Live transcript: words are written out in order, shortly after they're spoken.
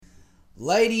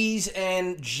Ladies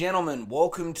and gentlemen,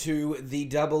 welcome to the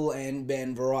Double and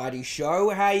Ben Variety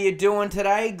Show. How you doing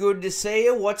today? Good to see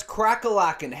you. What's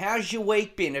crack-a-lackin'? How's your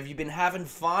week been? Have you been having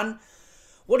fun?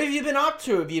 What have you been up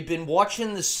to? Have you been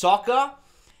watching the soccer?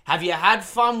 Have you had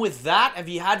fun with that? Have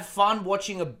you had fun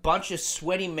watching a bunch of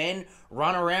sweaty men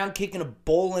run around kicking a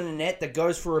ball in a net that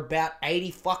goes for about 80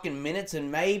 fucking minutes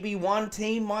and maybe one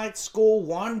team might score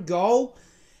one goal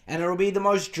and it'll be the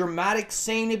most dramatic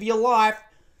scene of your life?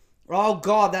 Oh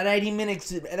God, that 80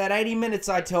 minutes,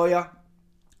 I tell ya,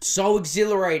 so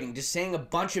exhilarating. Just seeing a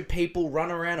bunch of people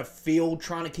run around a field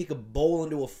trying to kick a ball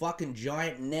into a fucking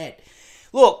giant net.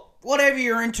 Look, whatever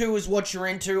you're into is what you're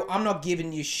into. I'm not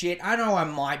giving you shit. I know I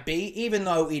might be, even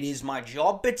though it is my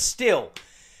job, but still.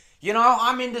 You know,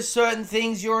 I'm into certain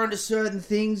things, you're into certain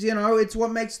things, you know, it's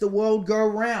what makes the world go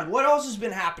round. What else has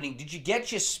been happening? Did you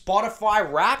get your Spotify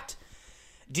Wrapped?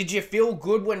 Did you feel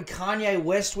good when Kanye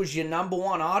West was your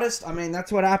 #1 artist? I mean,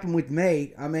 that's what happened with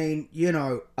me. I mean, you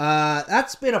know,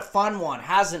 that's been a fun one,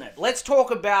 hasn't it? Let's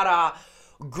talk about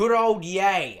good old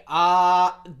Ye.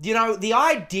 You know, the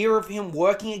idea of him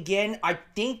working again, I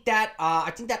think that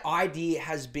idea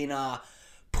has been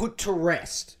put to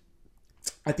rest.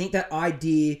 I think that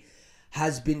idea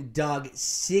has been dug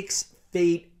 6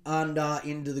 feet under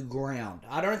into the ground.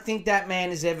 I don't think that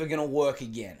man is ever going to work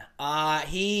again.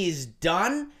 He is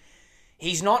done.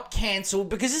 He's not cancelled.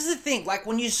 Because this is the thing, like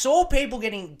when you saw people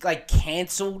getting like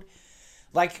cancelled,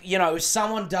 like, you know,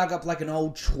 someone dug up like an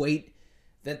old tweet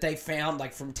that they found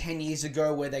like from 10 years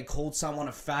ago where they called someone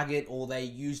a faggot or they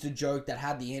used a joke that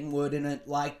had the N-word in it.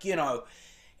 Like, you know,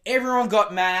 everyone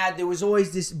got mad. There was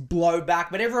always this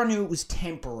blowback, but everyone knew it was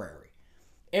temporary.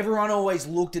 Everyone always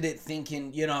looked at it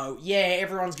thinking, you know, yeah,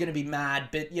 everyone's going to be mad,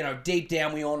 but, you know, deep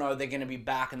down we all know they're going to be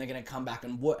back and they're going to come back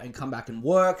and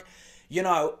work. You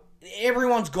know,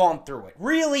 everyone's gone through it.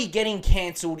 Really getting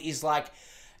cancelled is like,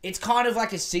 it's kind of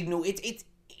like a signal.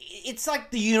 It's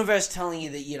like the universe telling you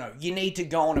that, you know, you need to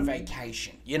go on a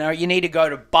vacation. You know, you need to go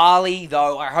to Bali,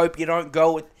 though I hope you don't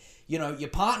go with, you know, your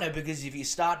partner, because if you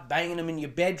start banging them in your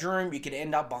bedroom, you could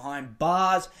end up behind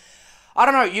bars. I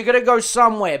don't know, you got to go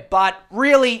somewhere, but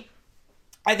really,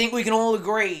 I think we can all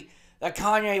agree that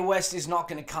Kanye West is not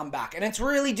going to come back. And it's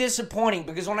really disappointing,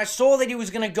 because when I saw that he was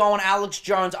going to go on Alex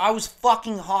Jones, I was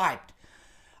fucking hyped.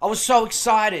 I was so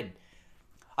excited.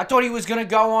 I thought he was going to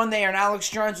go on there and Alex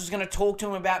Jones was going to talk to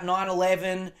him about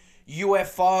 9/11,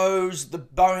 UFOs, the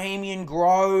Bohemian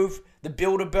Grove, the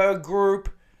Bilderberg Group,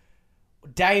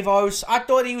 Davos. I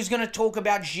thought he was going to talk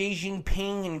about Xi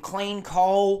Jinping and clean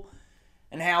coal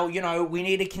and how, you know, we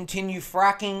need to continue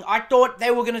fracking. I thought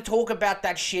they were going to talk about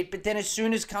that shit, but then as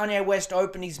soon as Kanye West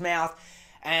opened his mouth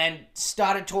and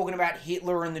started talking about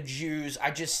Hitler and the Jews,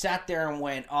 I just sat there and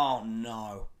went, oh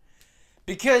no.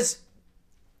 Because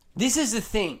this is the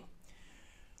thing.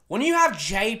 When you have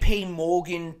JP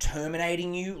Morgan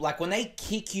terminating you, like when they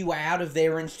kick you out of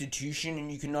their institution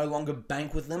and you can no longer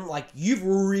bank with them, like you've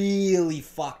really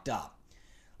fucked up.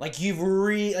 Like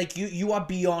you are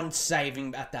beyond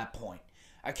saving at that point.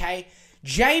 Okay?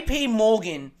 JP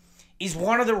Morgan is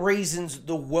one of the reasons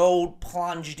the world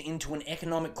plunged into an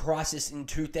economic crisis in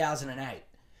 2008.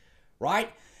 Right?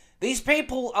 These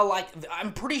people are like,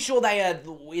 I'm pretty sure they are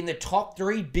in the top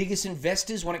 3 biggest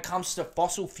investors when it comes to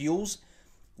fossil fuels.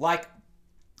 Like,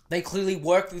 they clearly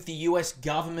worked with the US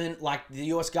government. Like, the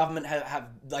US government have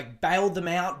like bailed them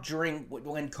out during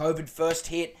when COVID first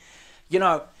hit. You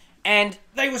know, and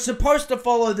they were supposed to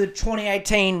follow the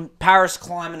 2018 Paris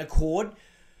Climate Accord.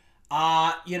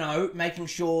 You know, making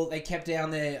sure they kept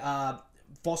down their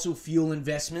fossil fuel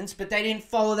investments, but they didn't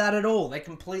follow that at all.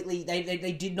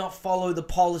 They did not follow the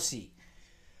policy.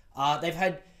 They've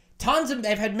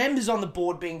had members on the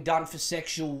board being done for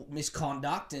sexual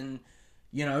misconduct and,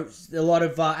 you know, a lot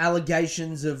of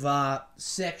allegations of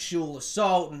sexual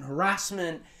assault and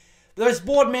harassment. Those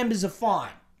board members are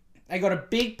fine. They got a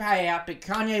big payout, but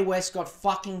Kanye West got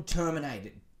fucking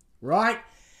terminated, right?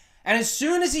 And as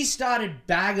soon as he started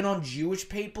bagging on Jewish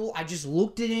people, I just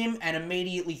looked at him and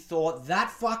immediately thought,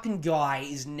 that fucking guy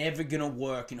is never going to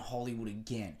work in Hollywood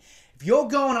again. If you're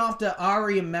going after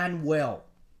Ari Emanuel,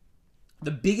 the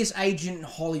biggest agent in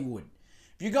Hollywood,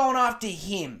 if you're going after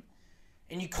him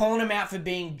and you're calling him out for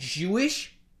being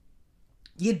Jewish,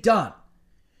 you're done.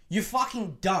 You're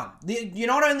fucking done. You're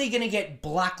not only going to get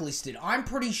blacklisted, I'm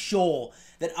pretty sure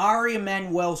that Ari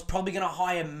Emanuel's probably going to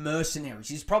hire mercenaries.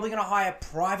 He's probably going to hire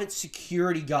private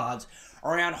security guards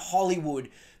around Hollywood,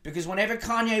 because whenever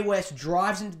Kanye West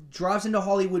drives into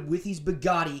Hollywood with his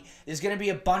Bugatti, there's going to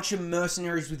be a bunch of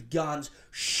mercenaries with guns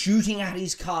shooting at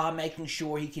his car, making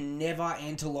sure he can never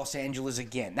enter Los Angeles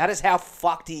again. That is how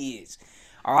fucked he is.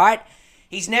 All right?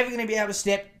 He's never going to be able to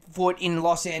step foot in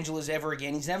Los Angeles ever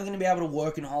again. He's never going to be able to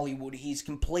work in Hollywood. He's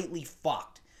completely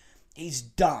fucked. He's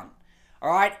done.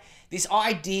 All right? This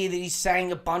idea that he's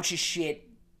saying a bunch of shit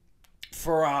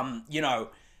for,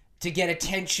 to get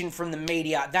attention from the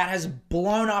media, that has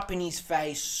blown up in his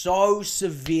face so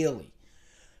severely.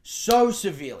 So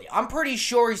severely. I'm pretty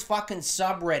sure his fucking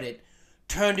subreddit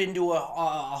turned into a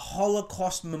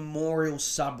Holocaust memorial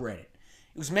subreddit.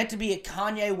 It was meant to be a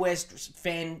Kanye West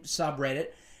fan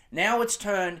subreddit. Now it's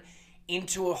turned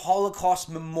into a Holocaust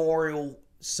memorial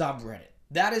subreddit.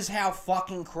 That is how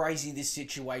fucking crazy this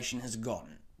situation has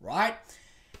gotten, right?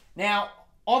 Now,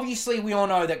 obviously, we all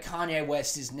know that Kanye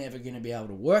West is never going to be able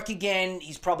to work again.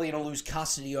 He's probably going to lose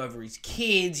custody over his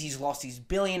kids. He's lost his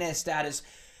billionaire status.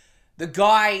 The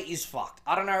guy is fucked.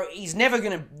 I don't know. He's never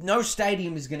going to... No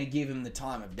stadium is going to give him the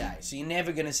time of day. So you're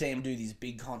never going to see him do these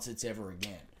big concerts ever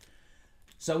again.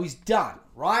 So he's done,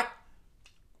 right?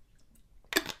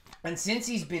 And since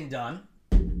he's been done,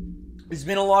 there's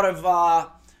been a lot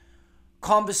of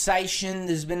conversation.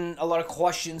 There's been a lot of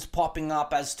questions popping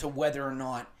up as to whether or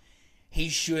not he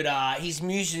should, his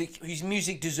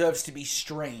music deserves to be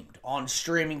streamed on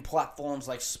streaming platforms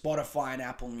like Spotify and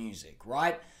Apple Music,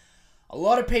 right? A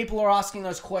lot of people are asking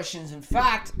those questions. In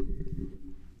fact,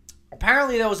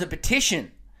 apparently there was a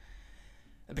petition.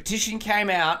 A petition came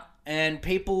out and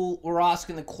people were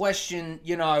asking the question,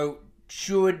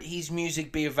 should his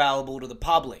music be available to the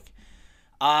public?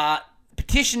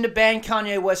 Petition to ban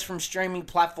Kanye West from streaming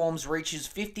platforms reaches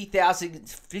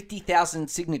 50,000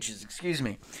 signatures,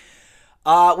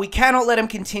 we cannot let him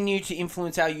continue to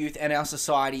influence our youth and our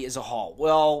society as a whole.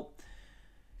 Well,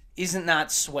 isn't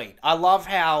that sweet? I love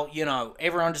how,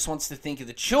 everyone just wants to think of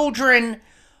the children,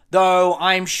 though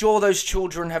I'm sure those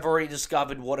children have already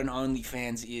discovered what an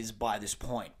OnlyFans is by this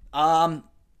point.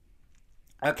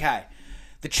 Okay.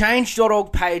 The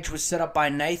Change.org page was set up by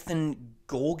Nathan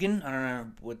Gorgon, I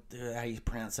don't know how you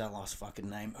pronounce that last fucking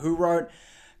name, who wrote,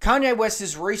 Kanye West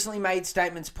has recently made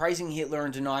statements praising Hitler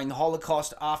and denying the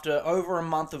Holocaust after over a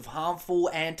month of harmful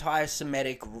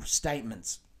anti-Semitic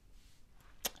statements.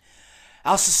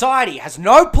 Our society has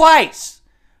no place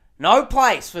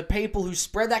for people who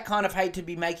spread that kind of hate to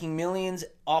be making millions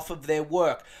off of their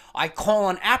work. I call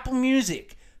on Apple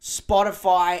Music,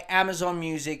 Spotify, Amazon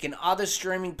Music, and other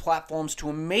streaming platforms to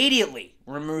immediately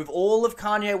remove all of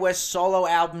Kanye West's solo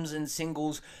albums and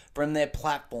singles from their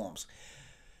platforms.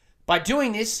 By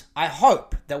doing this, I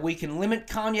hope that we can limit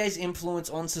Kanye's influence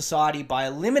on society by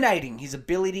eliminating his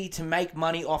ability to make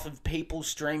money off of people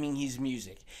streaming his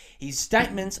music. His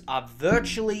statements are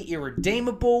virtually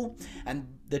irredeemable, and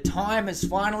the time has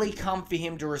finally come for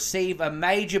him to receive a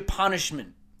major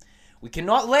punishment. We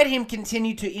cannot let him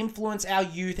continue to influence our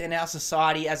youth and our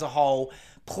society as a whole.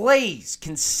 Please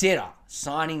consider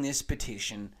signing this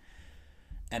petition,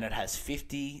 and it has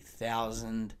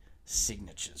 50,000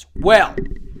 signatures. Well,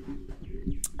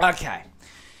 okay.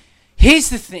 Here's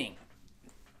the thing.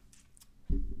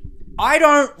 I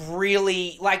don't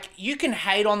really, you can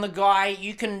hate on the guy,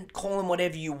 you can call him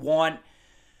whatever you want.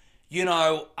 He's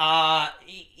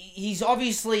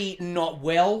obviously not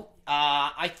well.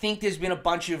 I think there's been a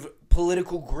bunch of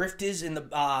political grifters in the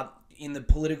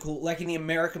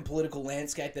American political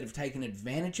landscape that have taken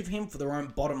advantage of him for their own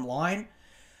bottom line.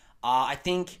 I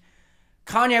think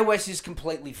Kanye West is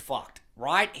completely fucked,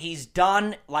 right? He's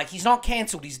done. He's not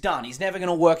cancelled. He's done. He's never going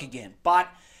to work again. But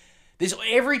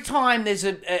every time there's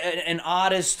an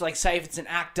artist, say if it's an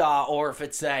actor or if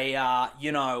it's a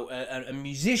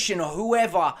musician or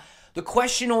whoever, the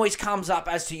question always comes up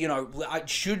as to,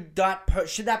 should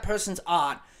that person's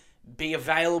art be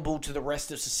available to the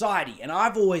rest of society? And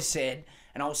I've always said,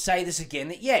 and I'll say this again,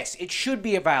 that yes, it should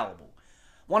be available.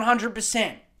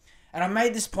 100%. And I've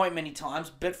made this point many times,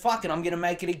 but fuck it, I'm going to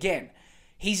make it again.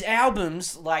 His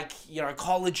albums,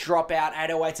 College Dropout,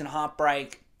 808s and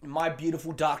Heartbreak, My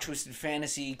Beautiful Dark Twisted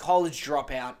Fantasy, College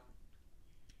Dropout,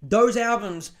 those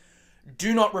albums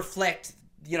do not reflect,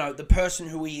 the person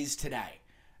who he is today.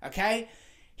 Okay?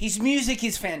 His music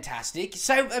is fantastic.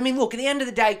 So, look, at the end of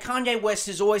the day, Kanye West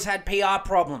has always had PR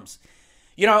problems.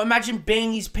 Imagine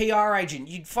being his PR agent.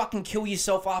 You'd fucking kill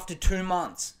yourself after 2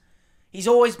 months. He's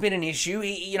always been an issue.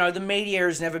 The media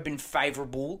has never been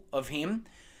favorable of him.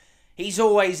 He's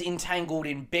always entangled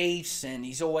in beefs and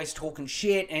he's always talking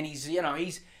shit and he's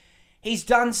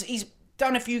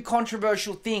done a few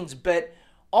controversial things, but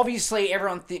obviously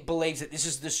everyone believes that this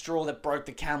is the straw that broke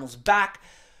the camel's back.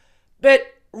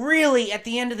 But really, at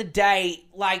the end of the day,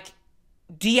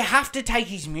 do you have to take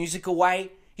his music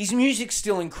away? His music's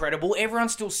still incredible. Everyone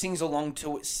still sings along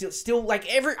to it. Still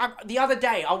the other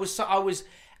day I was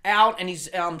out and he's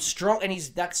strong and he's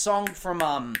that song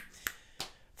from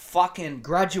fucking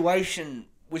Graduation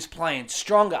was playing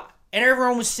Stronger, and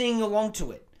everyone was singing along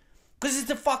to it. Because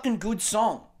it's a fucking good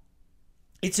song.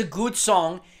 It's a good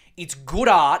song. It's good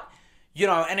art. You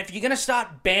know, and if you're going to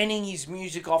start banning his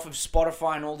music off of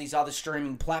Spotify and all these other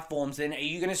streaming platforms, then are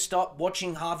you going to stop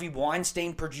watching Harvey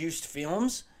Weinstein produced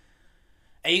films?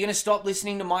 Are you going to stop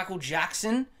listening to Michael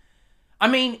Jackson? I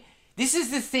mean, this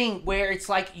is the thing where it's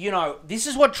like, you know, this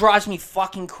is what drives me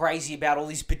fucking crazy about all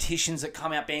these petitions that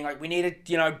come out being like, we need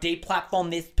to, you know, deplatform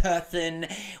this person.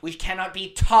 We cannot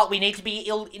be we need to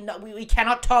be we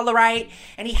cannot tolerate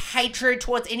any hatred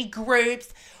towards any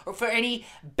groups or for any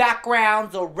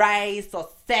backgrounds or race or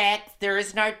sex. There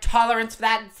is no tolerance for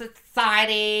that in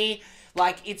society.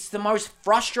 Like, it's the most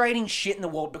frustrating shit in the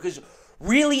world because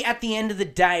really at the end of the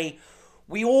day,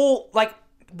 we're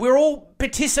all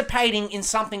participating in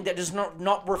something that does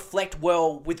not reflect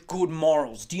well with good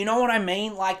morals. Do you know what I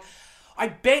mean? Like, I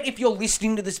bet if you're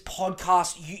listening to this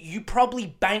podcast, you probably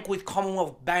bank with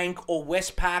Commonwealth Bank or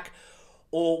Westpac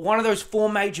or one of those 4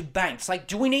 major banks. Like,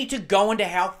 do we need to go into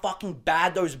how fucking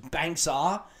bad those banks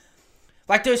are?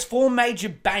 Like, those 4 major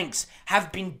banks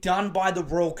have been done by the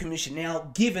Royal Commission.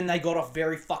 Now, given they got off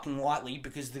very fucking lightly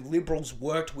because the Liberals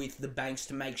worked with the banks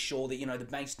to make sure that, you know, the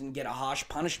banks didn't get a harsh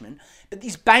punishment. But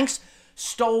these banks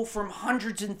stole from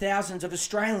hundreds and thousands of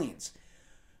Australians.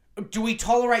 Do we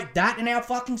tolerate that in our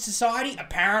fucking society?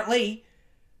 Apparently.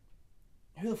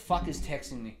 Who the fuck is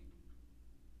texting me?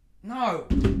 No.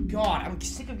 God, I'm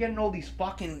sick of getting all these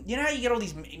fucking... You know how you get all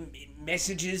these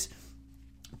messages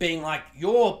being like,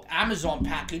 your Amazon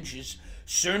package is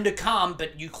soon to come,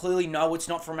 but you clearly know it's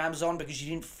not from Amazon because you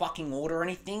didn't fucking order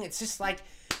anything. It's just like,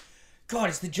 God,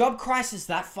 is the job crisis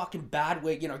that fucking bad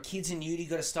where, you know, kids in uni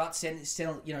got to start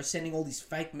sending all these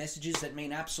fake messages that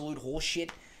mean absolute horseshit?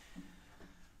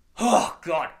 Oh,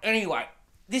 God. Anyway,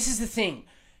 this is the thing.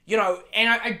 You know, and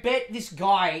I bet this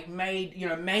guy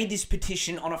made this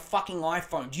petition on a fucking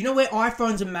iPhone. Do you know where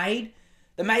iPhones are made?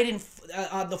 They're made in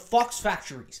the Fox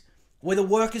factories, where the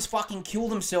workers fucking kill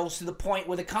themselves to the point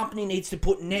where the company needs to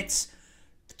put nets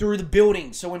through the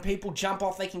building so when people jump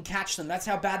off, they can catch them. That's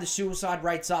how bad the suicide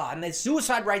rates are. And the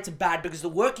suicide rates are bad because the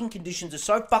working conditions are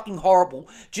so fucking horrible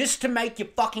just to make your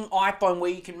fucking iPhone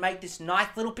where you can make this nice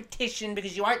little petition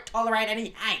because you won't tolerate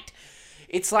any hate.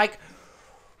 It's like,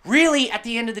 really, at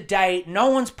the end of the day, no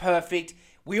one's perfect.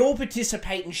 We all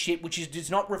participate in shit which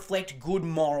does not reflect good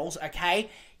morals,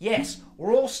 okay? Yes,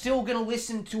 we're all still going to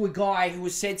listen to a guy who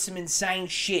has said some insane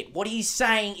shit. What he's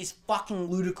saying is fucking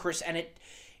ludicrous and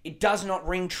it does not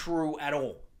ring true at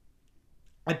all.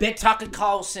 I bet Tucker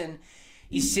Carlson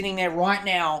is sitting there right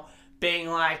now being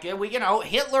like,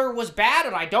 Hitler was bad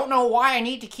and I don't know why I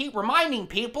need to keep reminding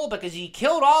people because he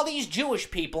killed all these Jewish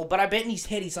people. But I bet in his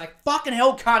head he's like, fucking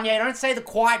hell, Kanye, don't say the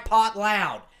quiet part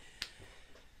loud.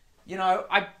 You know,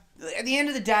 at the end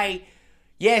of the day,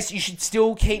 yes, you should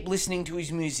still keep listening to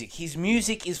his music. His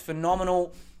music is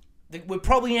phenomenal. We're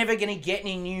probably never going to get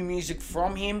any new music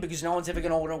from him because no one's ever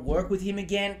going to want to work with him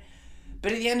again.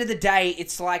 But at the end of the day,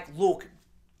 it's like, look,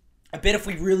 I bet if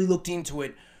we really looked into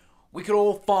it, we could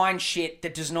all find shit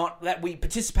that we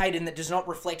participate in that does not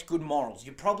reflect good morals.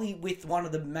 You're probably with one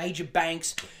of the major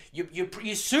banks. You're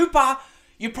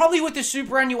probably with the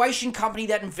superannuation company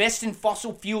that invests in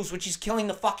fossil fuels, which is killing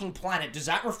the fucking planet. Does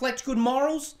that reflect good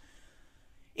morals?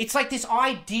 It's like this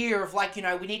idea of like,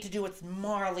 we need to do what's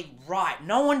morally right.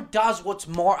 No one does what's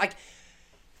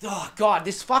oh God,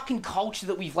 this fucking culture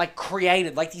that we've like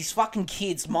created, like these fucking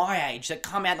kids my age that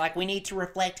come out like we need to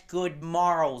reflect good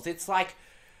morals. It's like,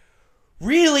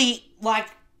 really, like,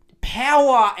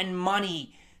 power and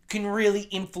money can really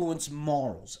influence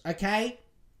morals, okay?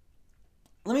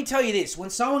 Let me tell you this. When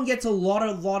someone gets a lot,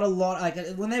 like,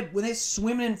 when they're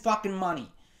swimming in fucking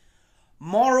money,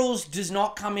 morals does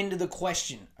not come into the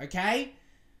question, okay?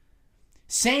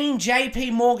 Seeing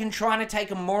JP Morgan trying to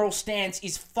take a moral stance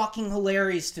is fucking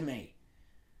hilarious to me.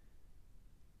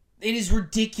 It is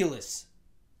ridiculous.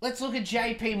 Let's look at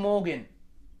JP Morgan.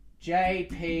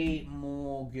 JP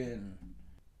Morgan.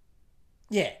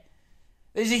 Yeah.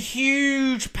 There's a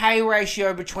huge pay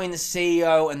ratio between the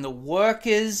CEO and the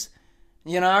workers,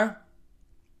 The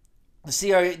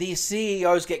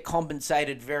CEOs get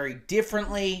compensated very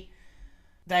differently.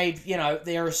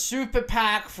 They're a super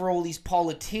PAC for all these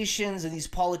politicians, and these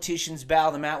politicians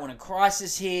bail them out when a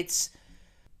crisis hits.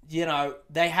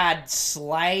 They had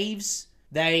slaves.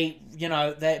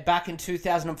 Back in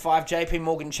 2005, JP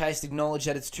Morgan Chase acknowledged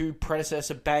that its 2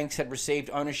 predecessor banks had received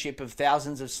ownership of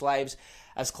thousands of slaves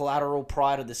as collateral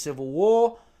prior to the Civil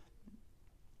War.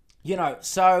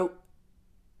 So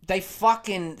they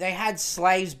had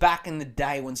slaves back in the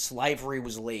day when slavery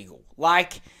was legal.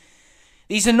 Like,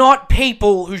 These are not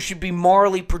people who should be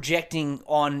morally projecting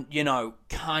on,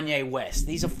 Kanye West.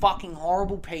 These are fucking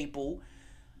horrible people.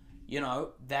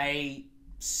 They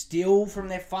steal from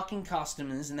their fucking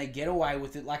customers and they get away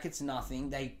with it like it's nothing.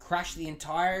 They crash the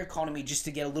entire economy just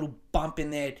to get a little bump in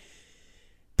their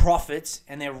profits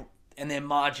and their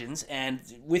margins, and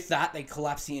with that they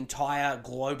collapse the entire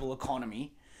global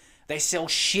economy. They sell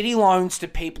shitty loans to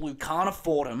people who can't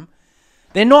afford them.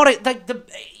 They're not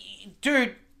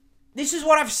dude. This is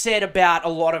what I've said about a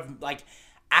lot of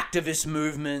activist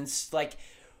movements.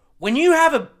 When you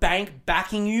have a bank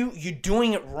backing you, you're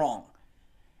doing it wrong.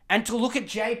 And to look at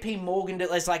JP Morgan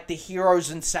as the heroes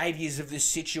and saviors of this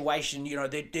situation,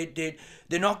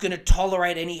 they're not going to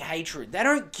tolerate any hatred. They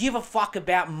don't give a fuck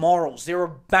about morals. They're a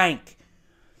bank.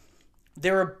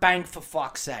 They're a bank, for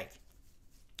fuck's sake.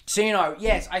 So,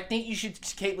 yes, I think you should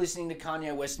keep listening to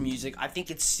Kanye West music. I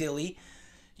think it's silly.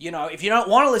 If you don't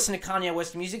want to listen to Kanye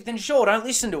West music, then sure, don't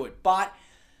listen to it. But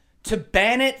to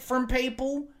ban it from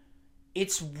people,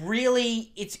 it's really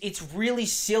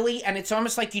silly, and it's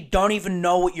almost like you don't even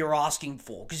know what you're asking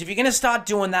for. Because if you're going to start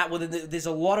doing that, there's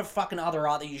a lot of fucking other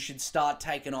art that you should start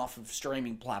taking off of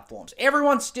streaming platforms.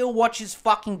 Everyone still watches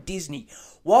fucking Disney.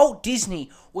 Walt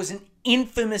Disney was an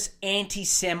infamous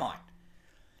anti-Semite.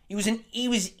 He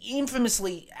was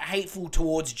infamously hateful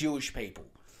towards Jewish people.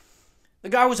 The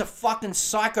guy was a fucking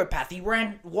psychopath. He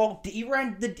ran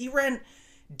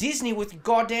Disney with a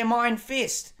goddamn iron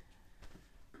fist.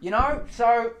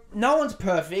 So no one's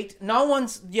perfect. No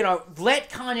one's,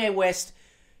 let Kanye West,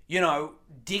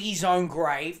 dig his own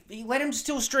grave. Let him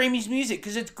still stream his music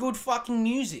because it's good fucking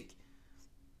music.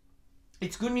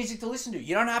 It's good music to listen to.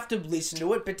 You don't have to listen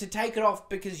to it, but to take it off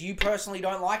because you personally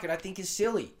don't like it, I think is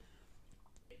silly.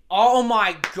 Oh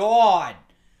my God.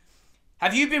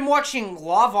 Have you been watching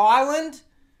Love Island?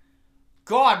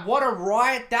 God, what a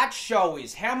riot that show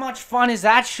is. How much fun is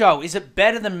that show? Is it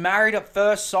better than Married at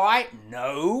First Sight?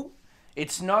 No.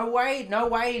 It's no way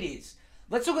it is.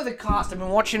 Let's look at the cast. I've been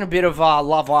watching a bit of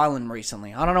Love Island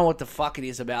recently. I don't know what the fuck it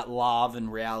is about love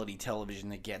and reality television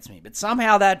that gets me, but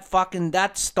somehow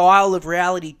that style of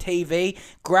reality TV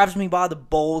grabs me by the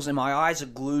balls and my eyes are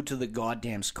glued to the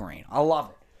goddamn screen. I love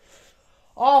it.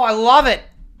 Oh, I love it.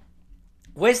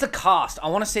 Where's the cast? I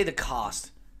want to see the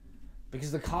cast.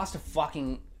 Because the cast are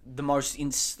fucking the most,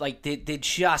 they're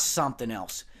just something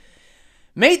else.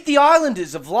 Meet the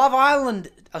Islanders of Love Island,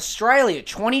 Australia,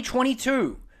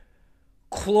 2022.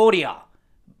 Claudia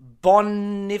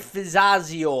Bonifacio.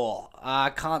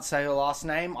 I can't say her last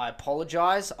name. I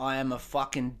apologize. I am a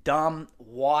fucking dumb,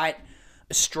 white,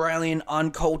 Australian,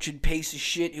 uncultured piece of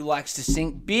shit who likes to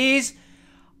sink beers.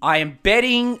 I am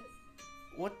betting...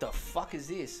 What the fuck is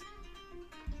this?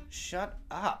 Shut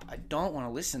up. I don't want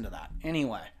to listen to that.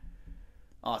 Anyway.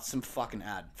 Oh, it's some fucking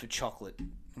ad for chocolate.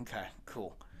 Okay,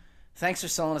 cool. Thanks for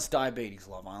selling us diabetes,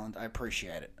 Love Island. I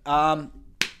appreciate it.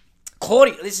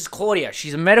 Claudia. This is Claudia.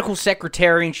 She's a medical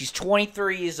secretary and she's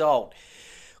 23 years old.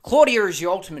 Claudia is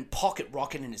your ultimate pocket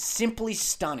rocket and is simply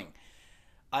stunning.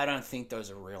 I don't think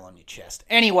those are real on your chest.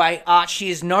 Anyway, she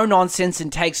is no nonsense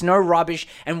and takes no rubbish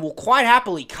and will quite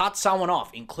happily cut someone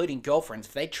off, including girlfriends,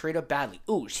 if they treat her badly.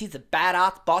 Ooh, she's a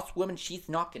badass boss woman. She's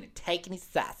not going to take any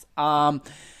sass.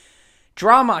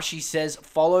 Drama, she says,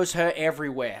 follows her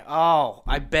everywhere. Oh,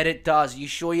 I bet it does. You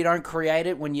sure you don't create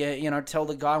it when you tell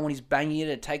the guy when he's banging you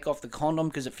to take off the condom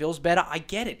because it feels better? I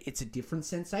get it. It's a different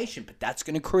sensation, but that's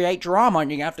going to create drama and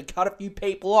you're going to have to cut a few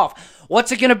people off.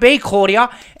 What's it going to be, Claudia?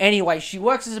 Anyway, she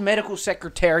works as a medical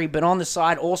secretary, but on the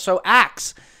side also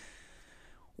acts.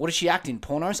 What does she act in?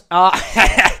 Pornos?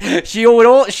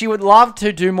 She would love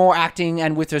to do more acting,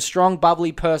 and with her strong,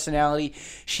 bubbly personality,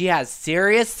 she has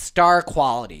serious star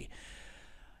quality.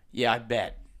 Yeah, I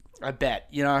bet.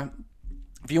 If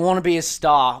you want to be a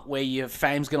star where your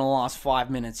fame's going to last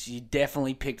 5 minutes, you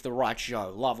definitely picked the right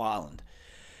show. Love Island.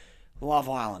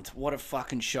 What a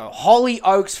fucking show. Holly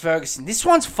Oakes Ferguson. This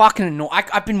one's fucking annoying.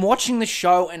 I've been watching the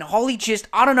show and Holly just,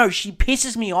 I don't know, she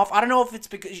pisses me off. I don't know if it's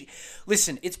because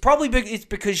listen, it's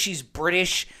because she's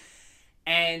British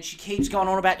and she keeps going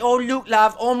on about, oh, look,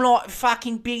 love, I'm like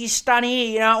fucking biggest stunny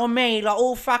here, you know what I mean? Like,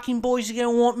 all fucking boys are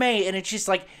going to want me. And it's just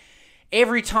like,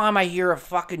 every time I hear a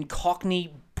fucking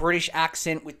Cockney British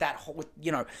accent with that,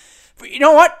 you know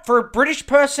what? For a British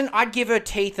person, I'd give her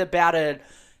teeth about a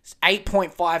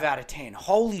 8.5 out of 10.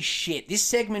 Holy shit. This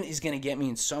segment is going to get me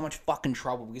in so much fucking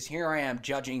trouble because here I am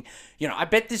judging, I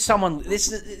bet there's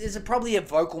probably a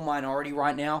vocal minority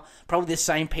right now. Probably the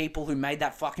same people who made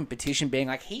that fucking petition being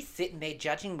like, he's sitting there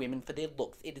judging women for their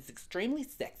looks. It is extremely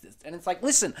sexist. And it's like,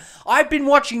 listen, I've been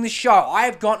watching the show. I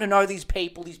have gotten to know these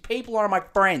people. These people are my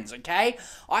friends, okay?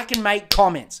 I can make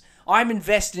comments. I'm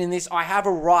invested in this. I have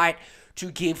a right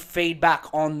to give feedback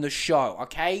on the show,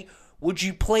 okay? Would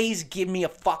you please give me a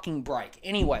fucking break?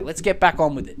 Anyway, let's get back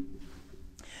on with it.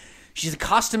 She's a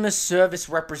customer service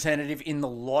representative in the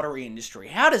lottery industry.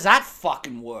 How does that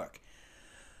fucking work?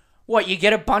 What, you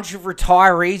get a bunch of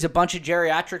retirees, a bunch of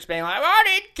geriatrics being like, I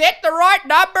didn't get the right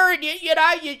number and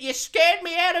you scared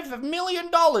me out of $1 million.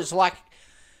 Like,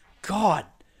 God,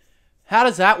 how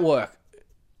does that work?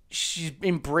 She's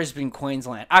in Brisbane,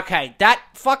 Queensland. Okay, that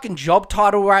fucking job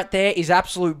title right there is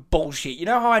absolute bullshit. You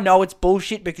know how I know it's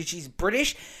bullshit? Because she's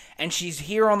British and she's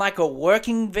here on like a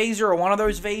working visa or one of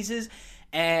those visas.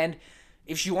 And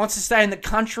if she wants to stay in the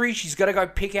country, she's got to go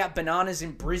pick out bananas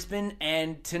in Brisbane.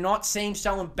 And to not seem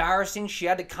so embarrassing, she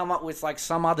had to come up with like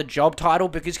some other job title.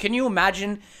 Because can you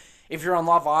imagine if you're on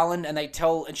Love Island and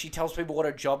she tells people what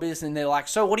her job is and they're like,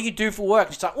 so what do you do for work?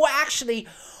 And she's like, well, actually,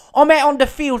 I'm out on the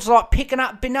fields like picking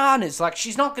up bananas. Like,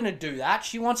 she's not going to do that.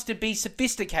 She wants to be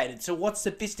sophisticated. So what's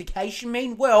sophistication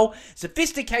mean? Well,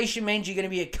 sophistication means you're going to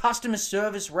be a customer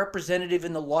service representative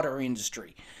in the lottery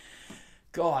industry.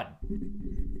 God.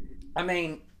 I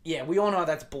mean, yeah, we all know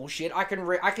that's bullshit. I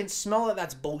can smell that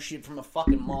that's bullshit from a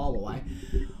fucking mile away.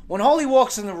 When Holly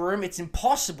walks in the room, it's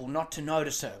impossible not to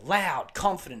notice her. Loud,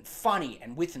 confident, funny,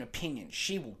 and with an opinion.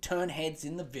 She will turn heads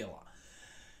in the villa.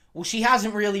 Well, she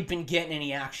hasn't really been getting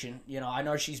any action. You know, I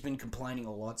know she's been complaining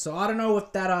a lot. So I don't know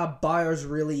if that bio's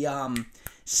really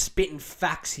spitting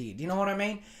facts here. Do you know what I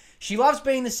mean? She loves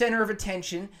being the center of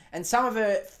attention, and some of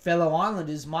her fellow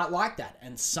islanders might like that,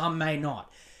 and some may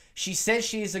not. She says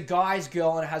she is a guy's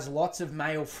girl and has lots of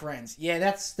male friends. Yeah,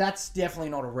 that's definitely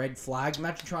not a red flag.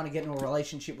 Imagine trying to get into a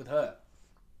relationship with her.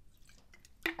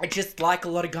 I just like a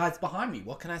lot of guys behind me.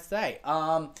 What can I say?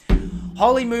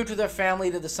 Holly moved with her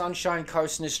family to the Sunshine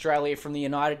Coast in Australia from the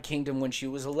United Kingdom when she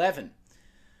was 11.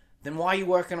 Then why are you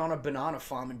working on a banana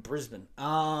farm in Brisbane?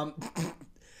 Am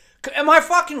I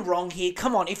fucking wrong here?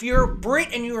 Come on, if you're a Brit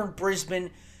and you're in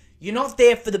Brisbane, you're not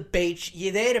there for the beach.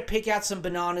 You're there to pick out some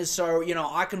bananas so, you know,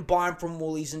 I can buy them from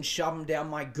Woolies and shove them down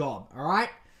my gob, alright?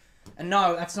 And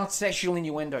no, that's not sexual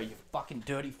innuendo, you fucking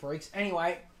dirty freaks.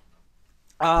 Anyway,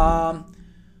 alright,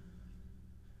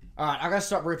 I gotta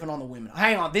stop ripping on the women.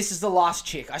 Hang on, this is the last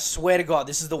chick. I swear to God,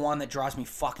 this is the one that drives me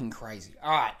fucking crazy.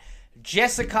 Alright,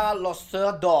 Jessica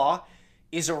Lostherdor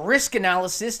is a risk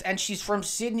analyst and she's from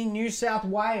Sydney, New South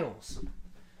Wales.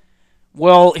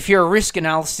 Well, if you're a risk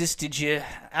analyst, did you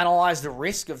analyze the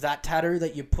risk of that tattoo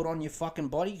that you put on your fucking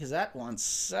body? Because that one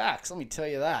sucks, let me tell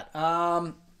you that.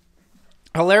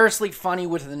 Hilariously funny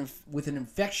with an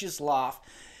infectious laugh,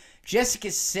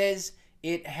 Jessica says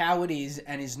it how it is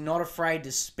and is not afraid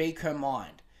to speak her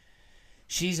mind.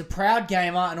 She's a proud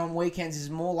gamer and on weekends is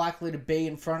more likely to be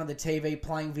in front of the TV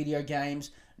playing video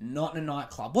games, not in a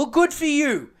nightclub. Well, good for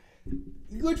you.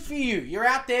 Good for you. You're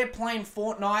out there playing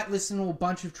Fortnite, listening to a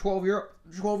bunch of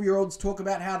 12-year-olds talk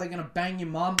about how they're going to bang your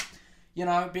mum. You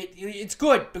know, but it's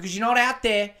good because you're not out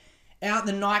there, out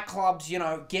in the nightclubs, you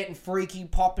know, getting freaky,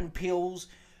 popping pills,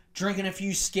 drinking a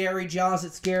few scary jars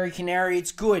at Scary Canary.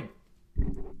 It's good.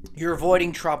 You're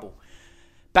avoiding trouble.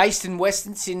 Based in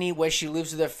Western Sydney, where she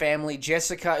lives with her family,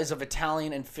 Jessica is of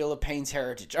Italian and Philippines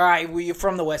heritage. All right, well, you're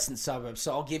from the western suburbs,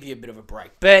 so I'll give you a bit of a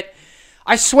break. But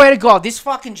I swear to God, this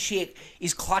fucking chick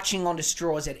is clutching onto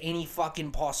straws at any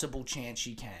fucking possible chance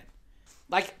she can.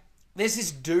 Like, there's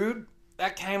this dude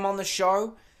that came on the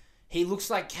show. He looks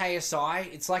like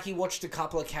KSI. It's like he watched a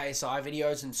couple of KSI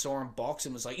videos and saw him box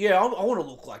and was like, yeah, I want to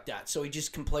look like that. So he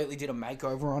just completely did a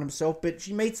makeover on himself. But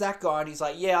she meets that guy and he's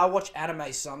like, yeah, I watch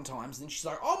anime sometimes. And she's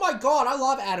like, oh my God, I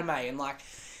love anime. And like,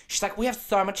 she's like, we have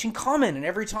so much in common. And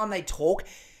every time they talk,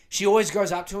 she always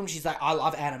goes up to him. She's like, I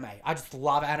love anime. I just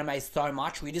love anime so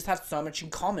much. We just have so much in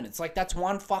common. It's like, that's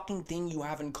one fucking thing you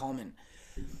have in common.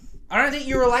 I don't think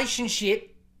your relationship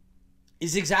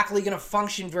is exactly going to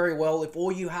function very well if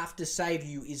all you have to save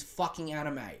you is fucking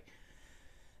anime.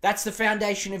 That's the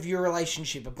foundation of your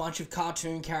relationship. A bunch of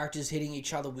cartoon characters hitting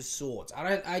each other with swords.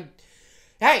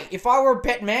 Hey, if I were a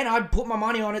bet man, I'd put my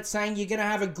money on it saying you're going to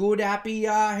have a good, happy,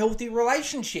 healthy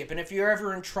relationship. And if you're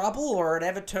ever in trouble or it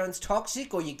ever turns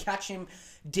toxic or you catch him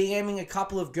DMing a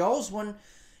couple of girls, when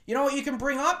you know what you can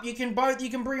bring up? You can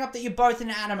bring up that you're both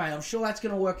into anime. I'm sure that's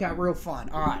going to work out real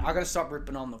fun. All right, I got to stop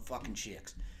ripping on the fucking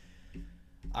chicks.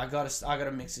 I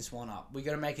gotta mix this one up. We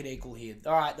gotta make it equal here.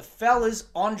 All right, the fellas,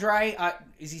 Andre.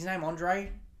 Is his name Andre?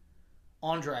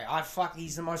 Andre.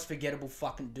 He's the most forgettable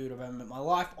fucking dude I've ever met in my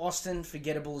life. Austin,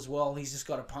 forgettable as well. He's just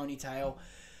got a ponytail.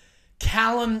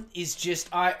 Callum is just,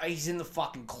 he's in the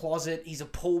fucking closet. He's a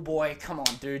pool boy. Come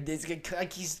on, dude.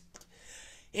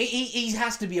 He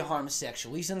has to be a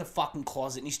homosexual. He's in the fucking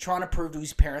closet and he's trying to prove to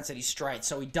his parents that he's straight,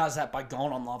 so he does that by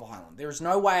going on Love Island. There is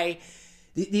no way.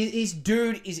 This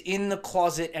dude is in the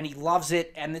closet and he loves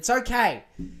it and it's okay.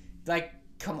 Like,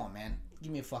 come on, man.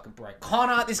 Give me a fucking break.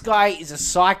 Connor, this guy is a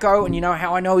psycho, and you know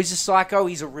how I know he's a psycho?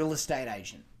 He's a real estate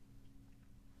agent.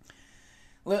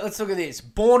 Let's look at this.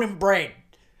 Born and bred.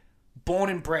 Born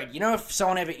and bred. You know, if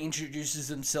someone ever introduces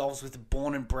themselves with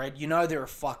born and bred, you know they're a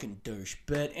fucking douche.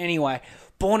 But anyway,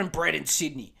 born and bred in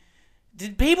Sydney. The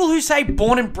people who say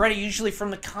born and bred are usually from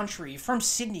the country. You're from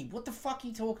Sydney. What the fuck are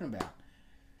you talking about?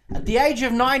 At the age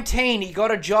of 19, he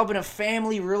got a job in a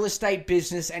family real estate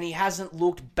business and he hasn't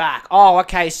looked back. Oh,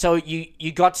 okay, so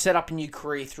you got set up in your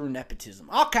career through nepotism.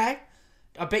 Okay.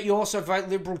 I bet you also vote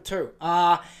Liberal too.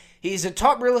 He's a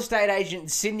top real estate agent in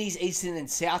Sydney's eastern and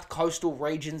south coastal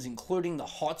regions, including the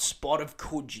hot spot of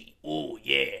Coogee. Oh,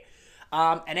 yeah.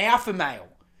 An alpha male.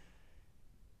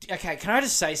 Okay, can I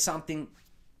just say something?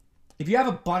 If you have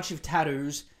a bunch of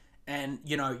tattoos and,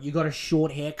 you know, you got a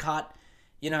short haircut,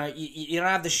 you know, you don't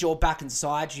have the short back and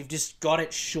sides. You've just got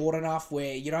it short enough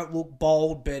where you don't look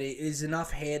bald, but it is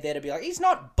enough hair there to be like, he's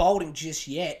not balding just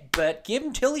yet, but give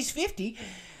him till he's 50.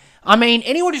 I mean,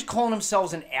 anyone who's calling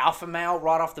themselves an alpha male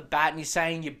right off the bat and you're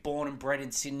saying you're born and bred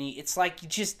in Sydney, it's like you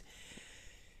just...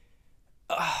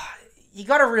 you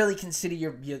got to really consider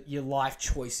your life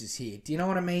choices here. Do you know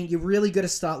what I mean? You really got to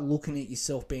start looking at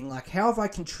yourself being like, how have I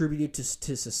contributed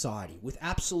to society with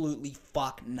absolutely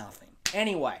fuck nothing?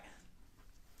 Anyway...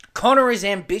 Connor is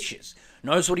ambitious,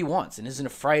 knows what he wants, and isn't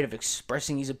afraid of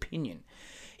expressing his opinion.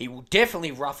 He will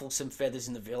definitely ruffle some feathers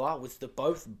in the villa with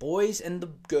both boys and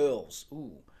the girls.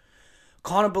 Ooh.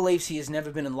 Connor believes he has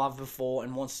never been in love before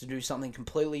and wants to do something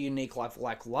completely unique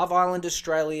like Love Island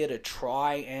Australia to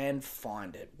try and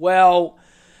find it. Well,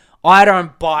 I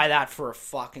don't buy that for a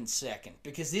fucking second,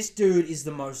 because this dude is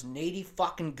the most needy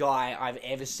fucking guy I've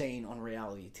ever seen on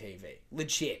reality TV.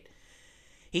 Legit.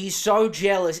 He's so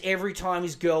jealous every time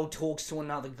his girl talks to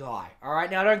another guy.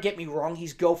 Alright, now don't get me wrong,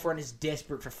 his girlfriend is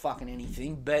desperate for fucking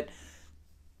anything, but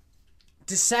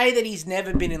to say that he's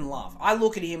never been in love, I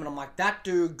look at him and I'm like, that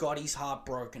dude got his heart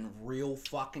broken real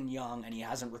fucking young and he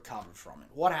hasn't recovered from it.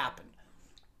 What happened?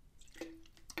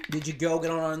 Did your girl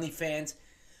get on OnlyFans?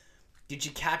 Did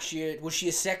you catch her? Was she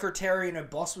a secretary and her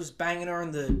boss was banging her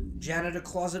in the janitor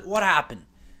closet? What happened?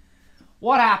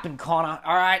 What happened, Connor?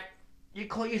 Alright?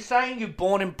 You're saying you're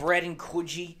born and bred in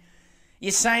Coogee.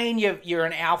 You're saying you're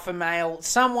an alpha male.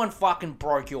 Someone fucking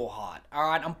broke your heart.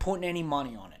 Alright, I'm putting any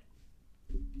money on it.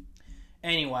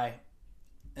 Anyway.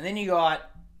 And then you got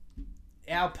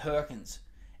Al Perkins.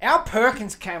 Al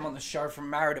Perkins came on the show from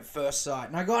Married at First Sight.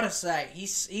 And I gotta say,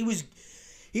 he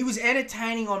was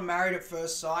entertaining on Married at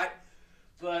First Sight.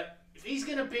 But if he's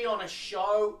gonna be on a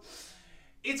show...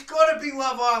 It's got to be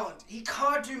Love Island. He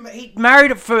can't do... Married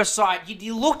at First Sight.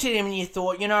 You looked at him and you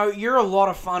thought, you know, you're a lot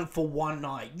of fun for one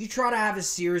night. You try to have a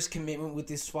serious commitment with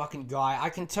this fucking guy,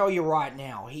 I can tell you right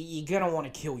now, you're going to want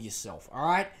to kill yourself,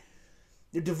 alright?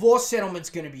 The divorce settlement's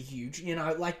going to be huge. You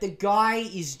know, like, the guy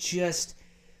is just...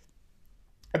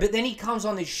 But then he comes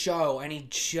on this show and he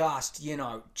just, you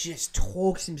know, just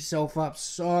talks himself up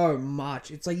so much.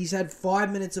 It's like he's had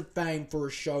 5 minutes of fame for a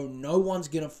show no one's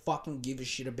gonna fucking give a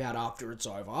shit about after it's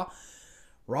over.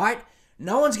 Right?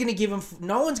 No one's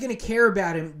gonna care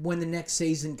about him when the next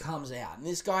season comes out. And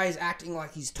this guy is acting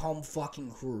like he's Tom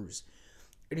fucking Cruise.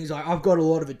 And he's like, I've got a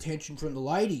lot of attention from the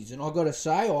ladies and I've got to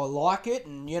say, I like it,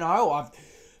 and you know, I've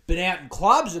been out in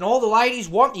clubs and all the ladies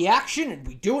want the action and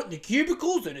we do it in the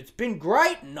cubicles and it's been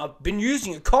great and I've been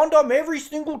using a condom every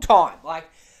single time. Like,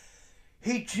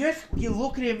 you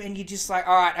look at him and you're just like,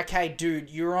 alright, okay, dude,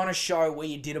 you're on a show where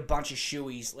you did a bunch of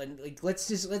shoeies.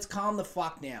 Let's calm the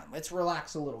fuck down. Let's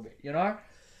relax a little bit, you know?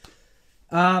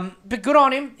 But good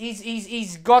on him.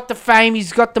 He's got the fame,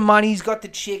 he's got the money, he's got the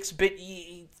chicks, but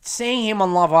seeing him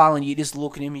on Love Island, you just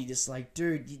look at him and you're just like,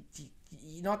 dude,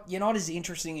 you're not as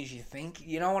interesting as you think.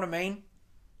 You know what I mean?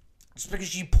 Just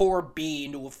because you pour a beer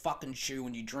into a fucking shoe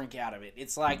and you drink out of it.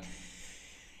 It's like,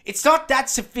 it's not that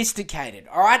sophisticated,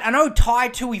 alright? I know Tai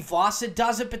Tuivasa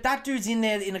does it, but that dude's in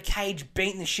there in a cage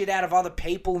beating the shit out of other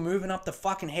people, moving up the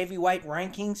fucking heavyweight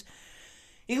rankings.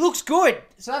 He looks good.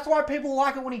 So that's why people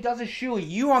like it when he does a shoey.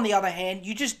 You, on the other hand,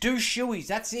 you just do shoeys.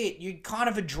 That's it. You're kind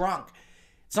of a drunk.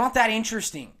 It's not that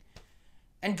interesting.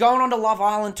 And going on to Love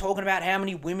Island talking about how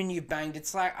many women you've banged,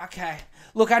 it's like, okay.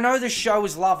 Look, I know the show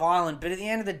is Love Island, but at the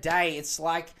end of the day, it's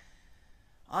like,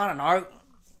 I don't know.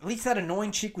 At least that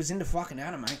annoying chick was into fucking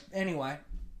anime. Anyway.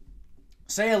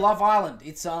 So yeah, Love Island.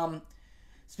 It's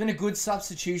been a good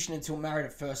substitution until Married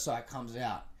at First Sight comes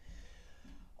out.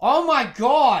 Oh my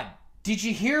god! Did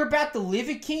you hear about the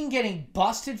Liver King getting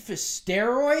busted for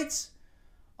steroids?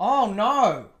 Oh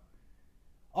no.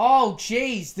 Oh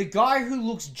jeez, the guy who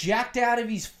looks jacked out of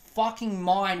his fucking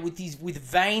mind with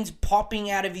veins popping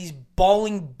out of his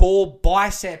bowling ball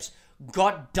biceps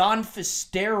got done for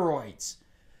steroids.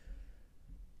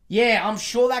 Yeah, I'm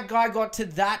sure that guy got to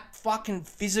that fucking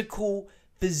physical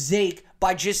physique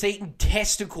by just eating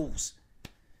testicles.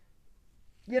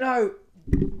 You know,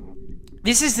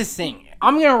 this is the thing.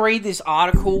 I'm going to read this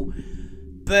article,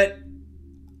 but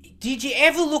did you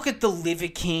ever look at the Liver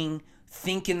King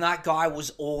thinking that guy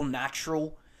was all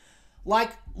natural?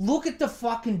 Like, look at the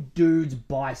fucking dude's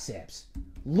biceps.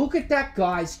 Look at that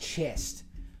guy's chest.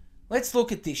 Let's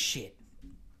look at this shit.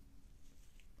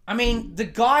 I mean, the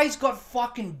guy's got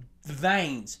fucking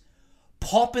veins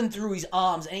popping through his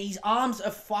arms, and his arms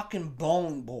are fucking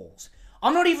bowling balls.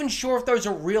 I'm not even sure if those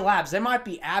are real abs. They might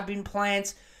be ab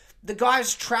implants. The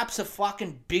guy's traps are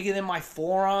fucking bigger than my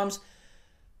forearms.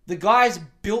 The guy's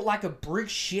built like a brick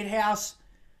shithouse.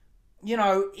 You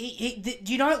know,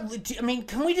 I mean,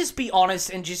 can we just be honest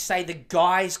and just say the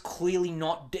guy's clearly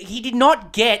not... He did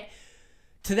not get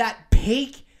to that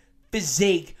peak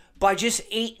physique by just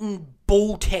eating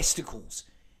bull testicles.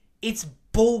 It's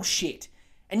bullshit.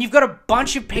 And you've got a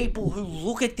bunch of people who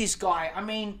look at this guy. I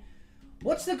mean,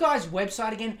 what's the guy's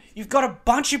website again? You've got a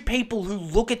bunch of people who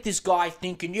look at this guy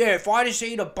thinking, yeah, if I just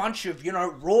eat a bunch of,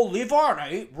 raw liver and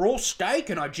I eat raw steak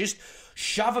and I just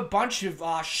shove a bunch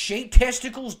of sheep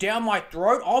testicles down my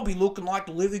throat, I'll be looking like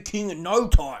the Liver King in no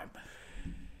time.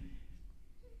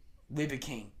 Liver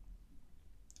King.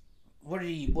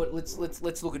 Let's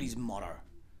look at his motto.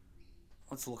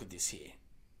 Let's look at this here.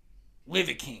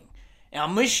 Liver King. Our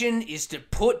mission is to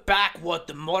put back what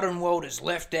the modern world has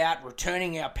left out,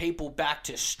 returning our people back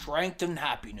to strength and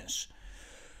happiness.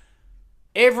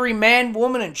 Every man,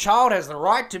 woman, and child has the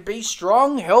right to be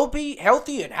strong, healthy,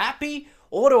 and happy,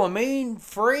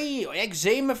 autoimmune-free,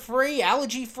 eczema-free,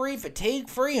 allergy-free,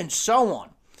 fatigue-free, and so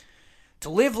on. To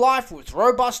live life with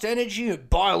robust energy and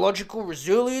biological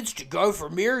resilience, to go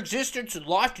from mere existence in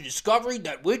life to discovery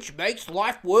that which makes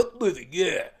life worth living,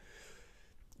 yeah.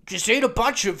 Just eat a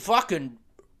bunch of fucking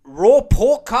raw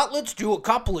pork cutlets, do a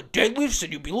couple of deadlifts,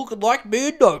 and you'll be looking like me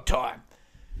in no time.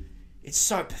 It's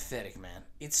so pathetic, man.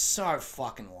 It's so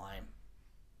fucking lame.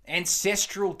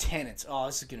 Ancestral tenets. Oh,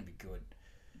 this is going to be good.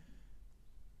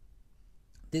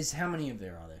 There's how many of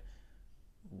there are there?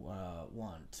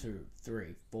 1, 2,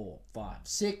 3, 4, 5,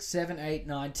 6, 7, 8,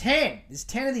 9, 10. There's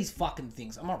 10 of these fucking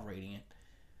things. I'm not reading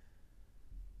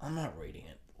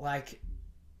it. Like,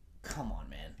 come on,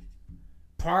 man.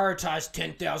 Prioritize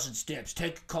 10,000 steps.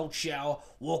 Take a cold shower.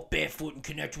 Walk barefoot and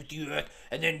connect with the earth.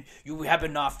 And then you have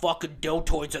fucking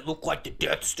deltoids that look like the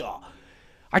Death Star.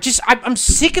 I'm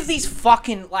sick of these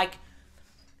fucking, like...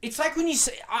 It's like when you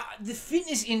say... the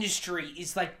fitness industry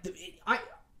is like...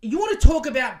 You want to talk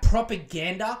about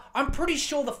propaganda? I'm pretty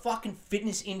sure the fucking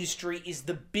fitness industry is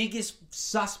the biggest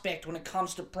suspect when it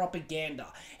comes to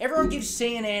propaganda. Everyone gives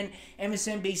CNN,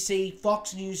 MSNBC,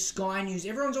 Fox News, Sky News.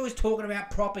 Everyone's always talking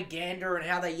about propaganda and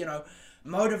how they,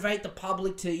 motivate the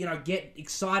public to, get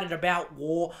excited about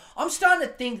war. I'm starting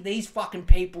to think these fucking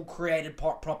people created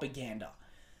propaganda.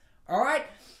 Alright?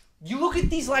 You look at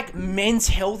these, men's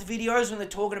health videos when they're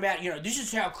talking about, this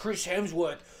is how Chris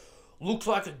Hemsworth looks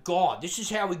like a god. This is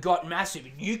how we got massive.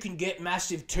 And you can get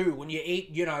massive too when you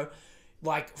eat,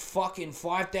 fucking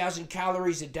 5,000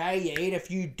 calories a day. You eat a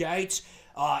few dates.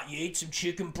 You eat some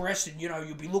chicken breast and,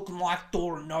 you'll be looking like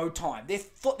Thor in no time. They're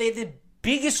the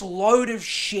biggest load of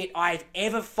shit I've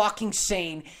ever fucking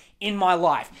seen in my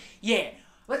life. Yeah.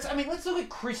 Let's look at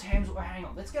Chris Hemsworth. Hang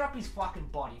on. Let's get up his fucking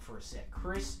body for a sec.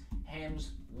 Chris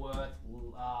Hemsworth,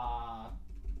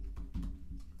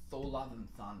 Thor Love and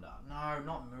Thunder. No,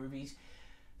 not movies.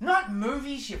 Not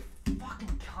movies, you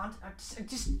fucking cunt.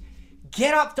 Just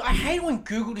get up. I hate when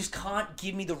Google just can't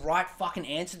give me the right fucking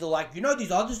answer. They're like, these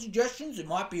other suggestions, it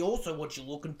might be also what you're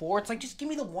looking for. It's like, just give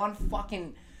me the one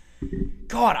fucking...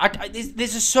 God,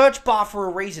 there's a search bar for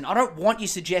a reason. I don't want your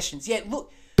suggestions. Yeah,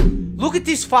 look at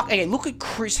this look at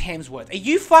Chris Hemsworth. Are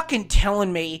you fucking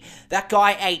telling me that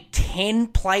guy ate 10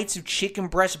 plates of chicken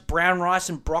breast, brown rice,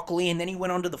 and broccoli, and then he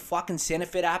went onto the fucking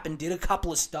Cinefit app and did a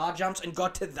couple of star jumps and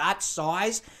got to that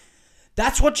size?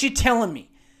 That's what you're telling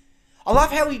me. I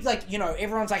love how he,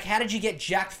 everyone's like, how did you get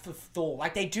jacked for Thor?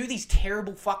 Like, they do these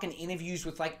terrible fucking interviews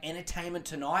with, Entertainment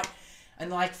Tonight,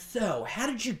 and so, how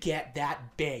did you get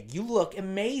that big? You look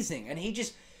amazing. And he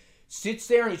just sits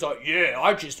there and he's like, yeah,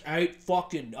 I just ate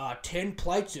fucking 10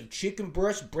 plates of chicken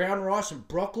breast, brown rice, and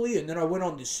broccoli, and then I went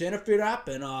on the Cinefit app,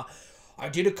 and I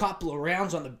did a couple of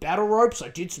rounds on the battle ropes, I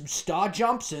did some star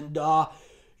jumps, and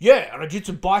Yeah, and I did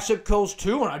some bicep curls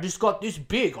too, and I just got this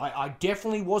big. I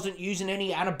definitely wasn't using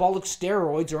any anabolic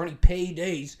steroids or any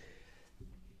PEDs.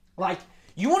 Like,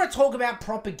 you want to talk about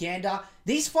propaganda?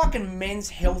 These fucking men's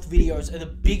health videos are the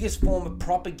biggest form of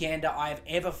propaganda I have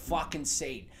ever fucking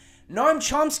seen. Noam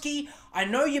Chomsky, I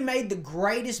know you made the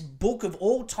greatest book of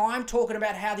all time talking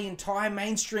about how the entire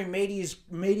mainstream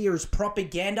media is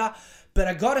propaganda, but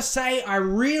I gotta say, I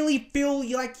really feel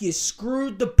like you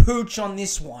screwed the pooch on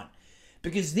this one.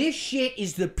 Because this shit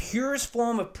is the purest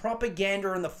form of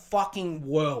propaganda in the fucking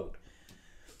world.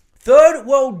 Third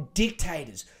world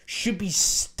dictators should be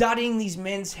studying these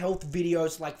men's health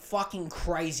videos like fucking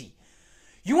crazy.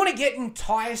 You want to get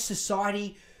entire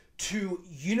society to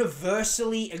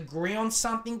universally agree on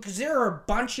something? Because there are a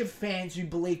bunch of fans who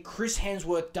believe Chris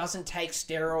Hemsworth doesn't take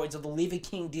steroids or the Liver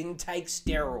King didn't take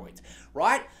steroids,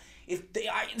 right?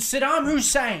 Saddam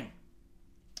Hussein,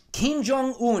 Kim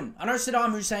Jong-un, I know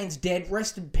Saddam Hussein's dead,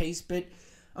 rest in peace, but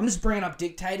I'm just bringing up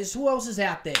dictators. Who else is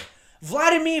out there?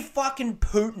 Vladimir fucking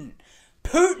Putin.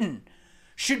 Putin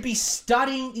should be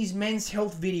studying these men's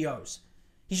health videos.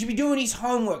 He should be doing his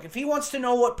homework. If he wants to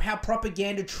know how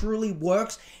propaganda truly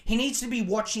works, he needs to be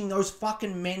watching those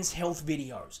fucking men's health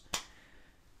videos.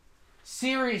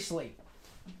 Seriously.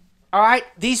 Alright?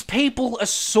 These people are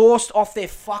sourced off their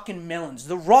fucking melons.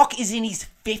 The Rock is in his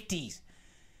 50s.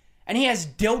 And he has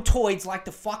deltoids like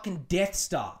the fucking Death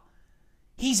Star.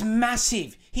 He's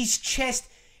massive. His chest,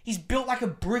 he's built like a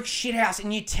brick shithouse.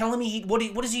 And you're telling me, what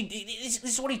does he, this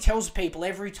is what he tells people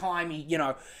every time he,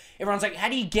 everyone's like, how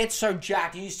do you get so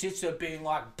jacked? And he sits there being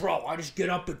like, bro, I just get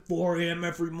up at 4 a.m.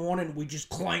 every morning. We just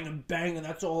clang and bang and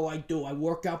that's all I do. I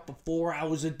work out for 4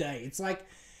 hours a day. It's like,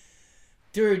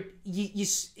 dude, you're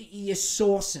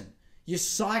saucing. You're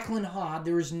cycling hard.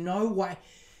 There is no way.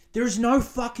 There is no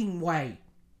fucking way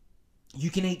you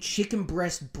can eat chicken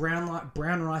breast, brown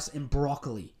rice, and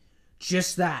broccoli.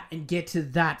 Just that. And get to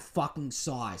that fucking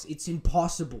size. It's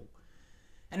impossible.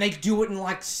 And they do it in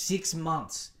like 6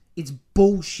 months. It's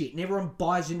bullshit. And everyone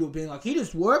buys into it being like, he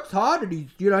just works hard and he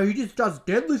just does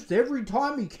deadlifts every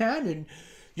time he can. And,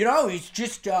 he's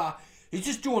just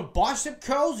doing bicep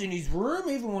curls in his room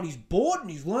even when he's bored and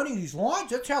he's learning his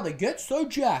lines. That's how they get so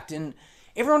jacked. And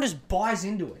everyone just buys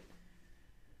into it.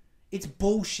 It's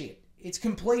bullshit. It's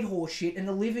complete horseshit, and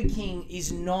the Liver King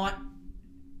is not.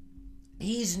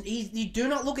 You do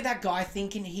not look at that guy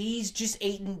thinking he's just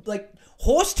eating like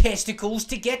horse testicles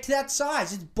to get to that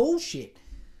size. It's bullshit.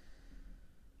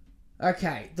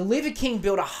 Okay, the Liver King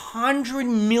built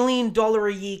 $100 million a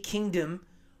year kingdom.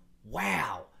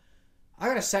 Wow, I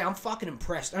gotta say I'm fucking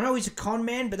impressed. I know he's a con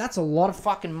man, but that's a lot of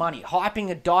fucking money. Hyping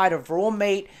a diet of raw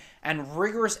meat and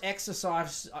rigorous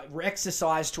exercise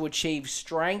to achieve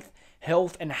strength,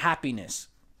 health, and happiness.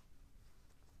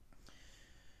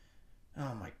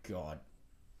 Oh my god.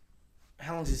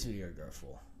 How long does this video go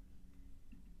for?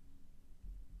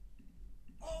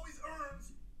 Always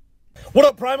earns. What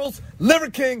up, Primals? Liver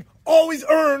King always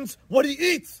earns what he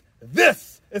eats.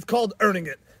 This is called earning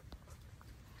it.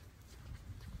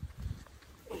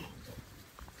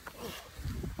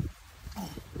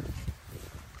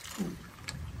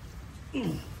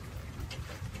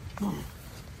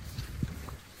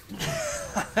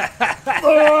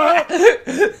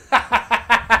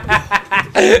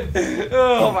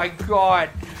 Oh my god.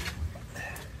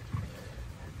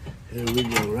 Here we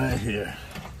go, right here.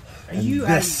 Are you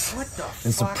this what the fuck?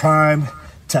 is a prime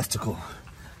testicle.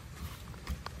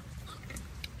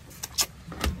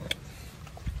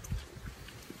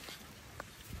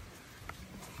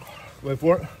 Wait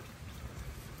for it.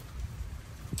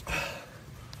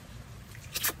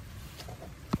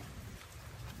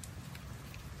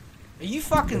 Are you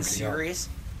fucking serious?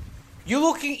 You're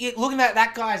looking at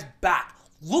that guy's back.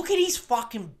 Look at his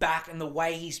fucking back and the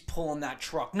way he's pulling that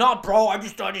truck. Nah, bro, I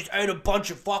just ate a bunch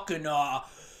of fucking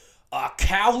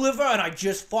cow liver and I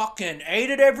just fucking ate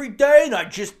it every day and I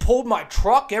just pulled my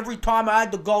truck every time I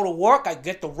had to go to work. I'd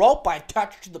get the rope, I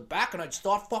attach it to the back and I'd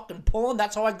start fucking pulling.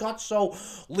 That's how I got so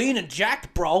lean and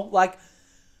jacked, bro. Like,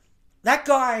 that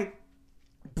guy,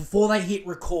 before they hit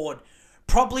record,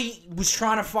 probably was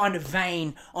trying to find a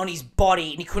vein on his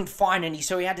body and he couldn't find any,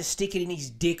 so he had to stick it in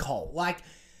his dick hole. Like,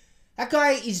 that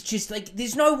guy is just like,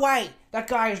 there's no way that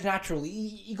guy is natural.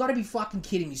 You gotta be fucking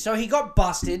kidding me. So he got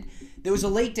busted. There was a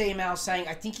leaked email saying,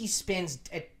 I think he spends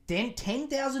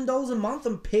 $10,000 a month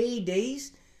on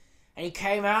PEDs. And he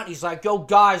came out and he's like, yo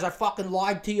guys, I fucking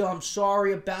lied to you. I'm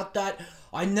sorry about that.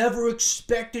 I never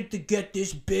expected to get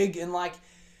this big. And like,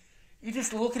 you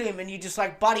just look at him and you're just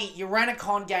like, buddy, you ran a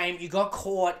con game, you got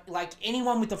caught. Like,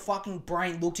 anyone with a fucking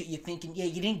brain looked at you thinking, yeah,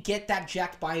 you didn't get that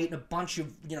jacked by eating a bunch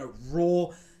of, raw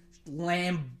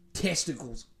lamb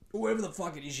testicles. whatever the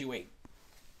fuck it is you eat.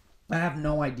 I have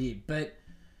no idea, but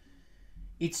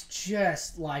it's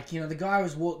just like, you know, the guy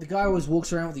always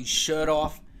walks around with his shirt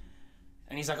off,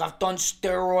 and he's like, I've done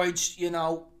steroids, you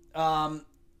know.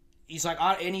 He's like,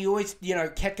 and he always, you know,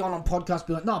 kept going on podcasts,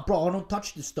 being like, no, bro, I don't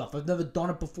touch this stuff. I've never done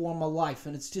it before in my life,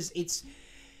 and it's just, it's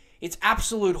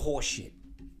absolute horseshit.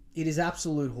 It is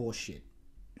absolute horseshit.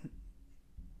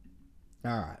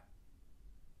 All right,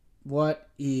 what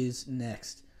is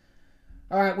next?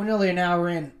 All right, we're nearly an hour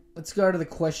in. Let's go to the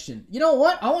question. You know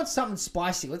what? I want something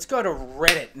spicy. Let's go to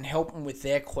Reddit and help them with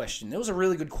their question. There was a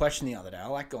really good question the other day. I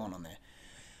like going on there.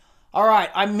 All right,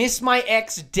 I miss my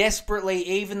ex desperately,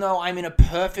 even though I'm in a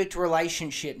perfect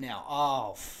relationship now.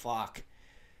 Oh, fuck.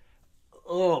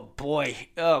 Oh, boy.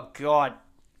 Oh, God.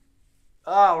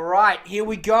 All right, here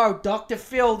we go. Dr.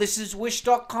 Phil, this is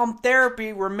Wish.com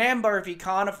therapy. Remember, if you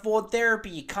can't afford therapy,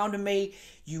 you come to me.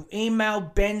 You email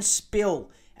bennspill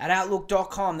at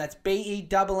outlook.com. That's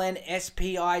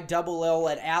BENNSPILL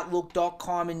at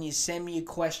outlook.com, and you send me your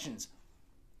questions.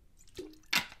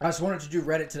 I just wanted to do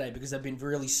Reddit today because they've been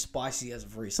really spicy as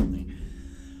of recently.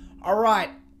 All right.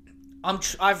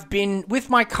 I've been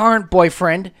with my current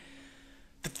boyfriend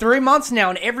for 3 months now,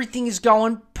 and everything is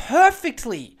going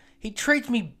perfectly. He treats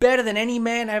me better than any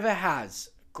man ever has.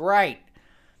 Great.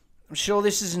 I'm sure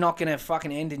this is not going to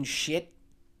fucking end in shit.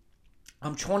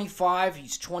 I'm 25.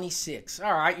 He's 26.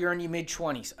 All right, you're in your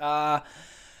mid-20s.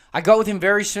 I got with him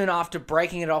very soon after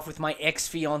breaking it off with my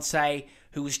ex-fiancée,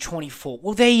 who was 24.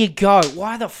 Well, there you go.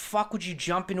 Why the fuck would you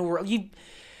jump into a...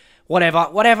 Whatever.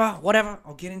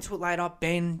 I'll get into it later.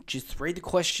 Ben, just read the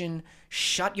question,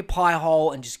 shut your pie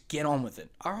hole, and just get on with it.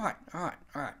 All right.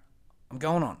 I'm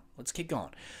going on. Let's keep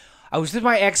going. I was with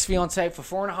my ex-fiancée for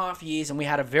 4.5 years, and we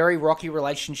had a very rocky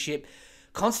relationship.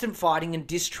 Constant fighting and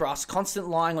distrust, constant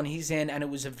lying on his end, and it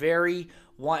was very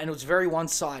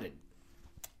one-sided.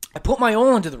 I put my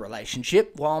all into the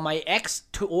relationship, while my ex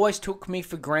always took me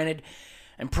for granted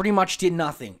and pretty much did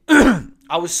nothing.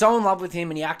 I was so in love with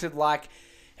him, and he acted like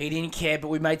he didn't care, but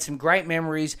we made some great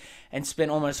memories and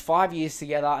spent almost 5 years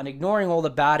together, and ignoring all the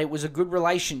bad, it was a good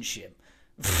relationship.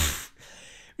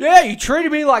 Yeah, he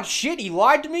treated me like shit, he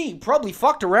lied to me, he probably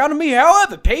fucked around to me.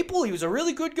 However, people, he was a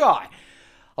really good guy.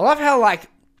 I love how, like,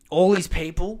 all these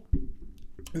people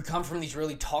who come from these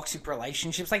really toxic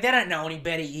relationships, like, they don't know any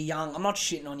better, you're young. I'm not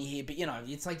shitting on you here, but, you know,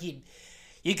 it's like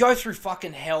you go through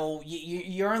fucking hell.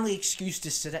 Your only excuse to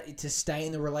stay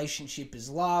in the relationship is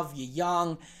love. You're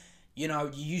young. You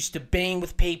know, you're used to being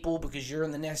with people because you're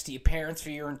in the nest of your parents for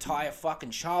your entire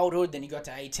fucking childhood. Then you got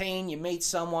to 18, you meet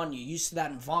someone, you're used to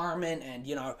that environment, and,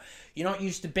 you know, you're not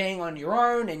used to being on your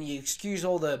own, and you excuse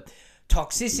all the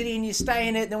toxicity and you stay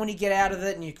in it. Then when you get out of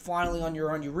it and you're finally on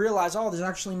your own, you realize, oh, there's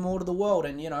actually more to the world,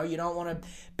 and, you know, you don't want to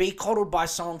be coddled by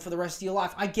someone for the rest of your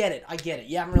life. I get it.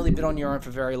 You haven't really been on your own for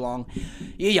very long.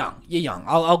 You're young.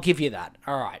 I'll give you that.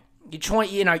 All right. You're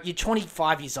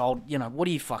 25 years old. You know, what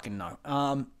do you fucking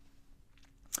know?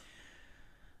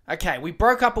 Okay, we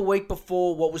broke up a week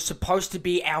before what was supposed to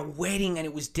be our wedding, and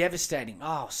it was devastating.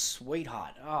 Oh,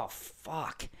 sweetheart. Oh,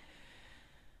 fuck.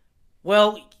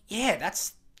 Well, yeah,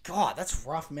 that's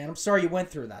rough, man. I'm sorry you went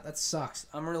through that. That sucks.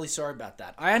 I'm really sorry about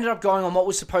that. I ended up going on what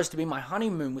was supposed to be my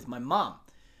honeymoon with my mum.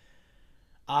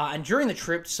 And during the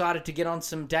trip, decided to get on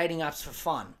some dating apps for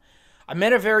fun. I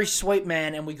met a very sweet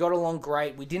man, and we got along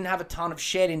great. We didn't have a ton of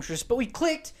shared interests, but we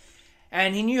clicked,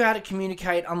 and he knew how to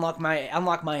communicate, unlike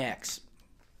my ex.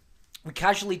 We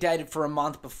casually dated for a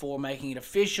month before making it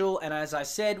official, and as I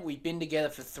said, we've been together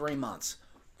for 3 months.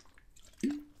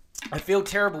 I feel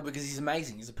terrible because he's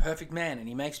amazing. He's a perfect man, and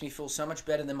he makes me feel so much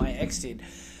better than my ex did.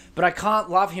 But I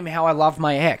can't love him how I love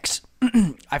my ex.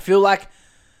 I feel like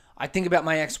I think about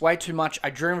my ex way too much. I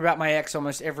dream about my ex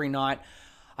almost every night.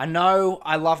 I know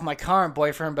I love my current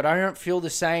boyfriend, but I don't feel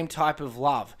the same type of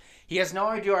love. He has no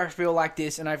idea I feel like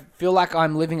this, and I feel like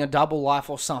I'm living a double life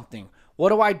or something. What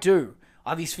do I do?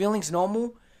 Are these feelings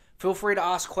normal? Feel free to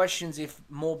ask questions if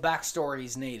more backstory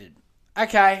is needed.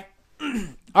 Okay.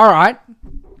 All right.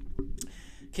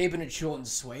 Keeping it short and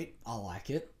sweet. I like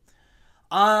it.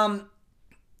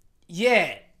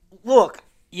 Yeah. Look,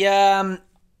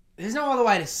 there's no other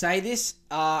way to say this,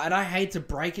 and I hate to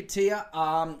break it to you.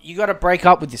 You got to break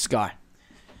up with this guy.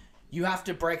 You have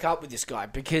to break up with this guy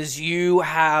because you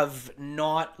have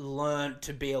not learned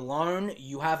to be alone.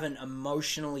 You haven't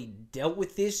emotionally dealt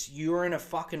with this. You were in a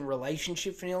fucking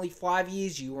relationship for nearly 5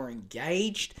 years. You were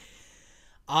engaged.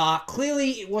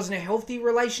 Clearly, it wasn't a healthy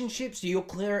relationship, so you're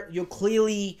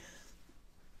clearly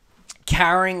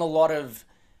carrying a lot of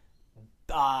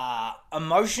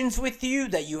emotions with you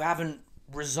that you haven't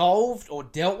resolved or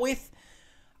dealt with.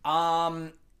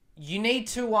 you need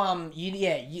to,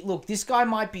 look, this guy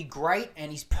might be great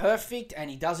and he's perfect and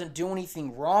he doesn't do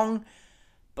anything wrong,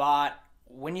 but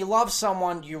when you love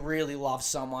someone, you really love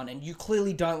someone, and you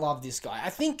clearly don't love this guy. I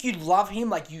think you love him,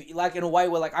 like in a way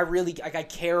where, like, I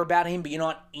care about him, but you're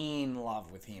not in love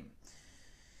with him.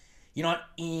 You're not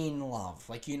in love.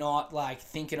 Like, you're not, like,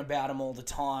 thinking about him all the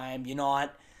time. You're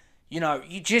not,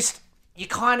 you're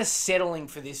kind of settling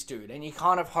for this dude, and you're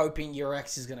kind of hoping your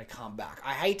ex is going to come back.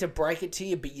 I hate to break it to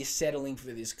you, but you're settling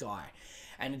for this guy.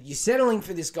 And you're settling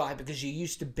for this guy because you're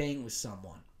used to being with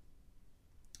someone.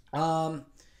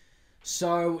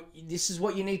 So this is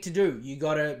what you need to do. You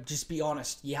got to just be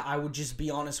honest. Yeah, I would just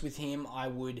be honest with him. I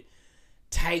would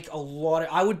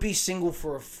I would be single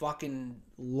for a fucking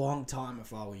long time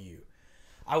if I were you.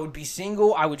 I would be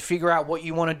single. I would figure out what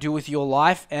you want to do with your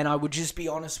life, and I would just be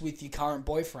honest with your current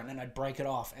boyfriend, and I'd break it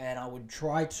off, and I would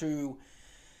try to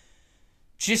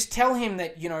just tell him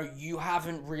that, you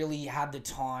haven't really had the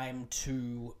time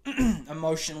to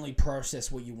emotionally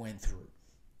process what you went through.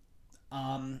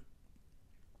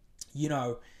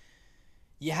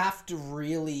 You have to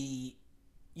really,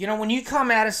 when you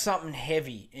come out of something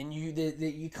heavy and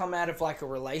you come out of like a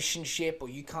relationship, or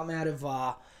you come out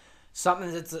of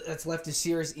something that's left a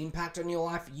serious impact on your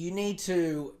life, you need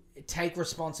to take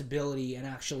responsibility and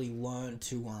actually learn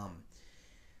to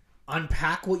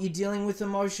unpack what you're dealing with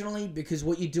emotionally, because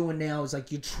what you're doing now is like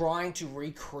you're trying to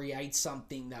recreate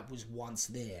something that was once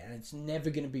there, and it's never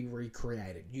going to be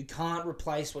recreated. You can't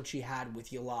replace what you had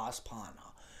with your last partner.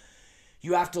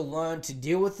 You have to learn to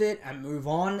deal with it and move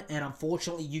on, and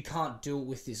unfortunately, you can't do it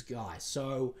with this guy.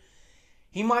 So,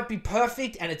 he might be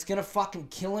perfect, and it's going to fucking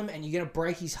kill him, and you're going to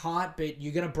break his heart, but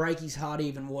you're going to break his heart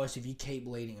even worse if you keep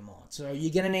leading him on. So,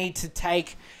 you're going to need to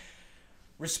take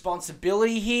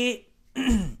responsibility here,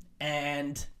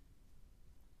 and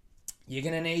you're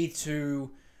going to need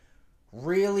to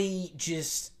really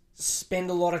just spend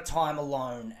a lot of time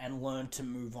alone and learn to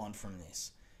move on from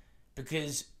this.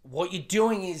 Because what you're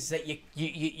doing is that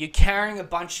you're carrying a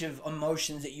bunch of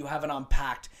emotions that you haven't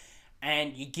unpacked,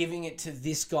 and you're giving it to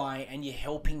this guy, and you're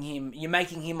helping him, you're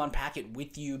making him unpack it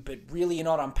with you, but really you're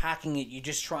not unpacking it, you're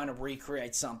just trying to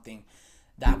recreate something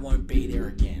that won't be there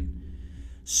again.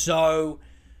 So,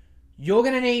 you're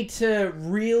going to need to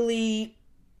really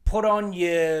put on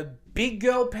your big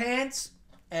girl pants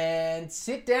and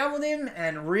sit down with him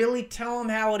and really tell him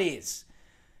how it is.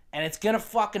 And it's going to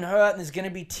fucking hurt, and there's going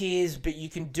to be tears, but you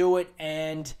can do it.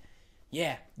 And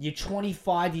yeah, you're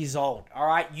 25 years old. All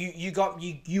right. You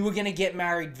were going to get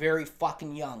married very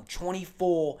fucking young.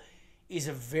 24 is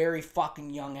a very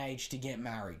fucking young age to get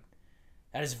married.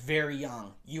 That is very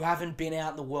young. You haven't been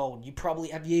out in the world.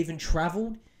 Have you even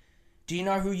traveled? Do you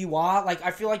know who you are? Like,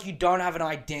 I feel like you don't have an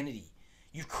identity.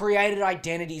 You've created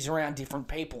identities around different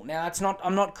people. Now,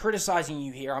 I'm not criticizing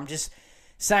you here. I'm just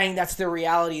saying that's the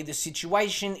reality of the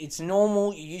situation. It's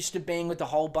normal. You're used to being with a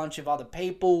whole bunch of other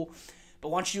people. But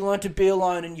once you learn to be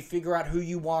alone and you figure out who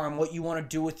you are and what you want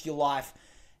to do with your life,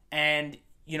 and,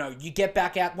 you get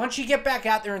back out. Once you get back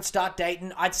out there and start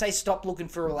dating, I'd say stop looking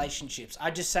for relationships.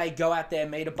 I'd just say go out there,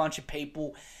 meet a bunch of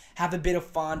people, have a bit of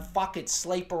fun. Fuck it,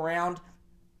 sleep around.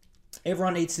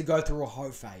 Everyone needs to go through a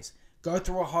hoe phase. Go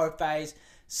through a hoe phase,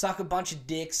 suck a bunch of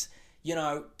dicks,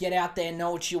 get out there,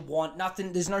 know what you want.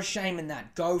 There's no shame in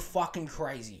that. Go fucking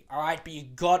crazy, all right?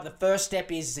 But the first step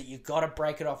is that you got to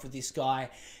break it off with this guy.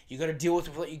 You got to deal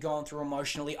with what you're going through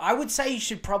emotionally. I would say you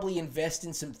should probably invest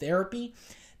in some therapy.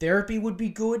 Therapy would be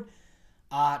good.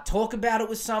 Talk about it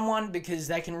with someone, because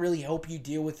they can really help you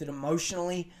deal with it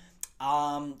emotionally.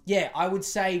 I would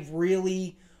say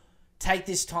really take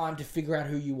this time to figure out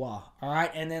who you are, all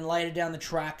right? And then later down the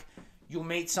track, you'll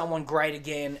meet someone great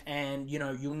again, and,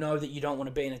 you'll know that you don't want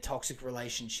to be in a toxic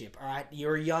relationship, all right?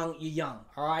 You're young,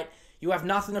 all right? You have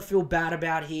nothing to feel bad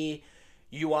about here.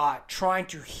 You are trying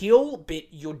to heal,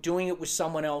 but you're doing it with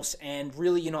someone else, and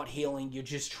really you're not healing. You're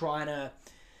just trying to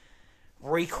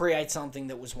recreate something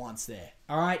that was once there,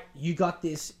 all right? You got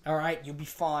this, all right? You'll be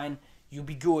fine. You'll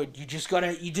be good. You just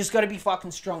gotta be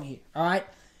fucking strong here, all right?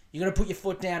 You got to put your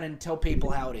foot down and tell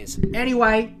people how it is.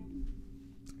 Anyway,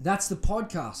 that's the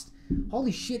podcast.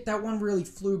 Holy shit, that one really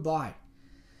flew by.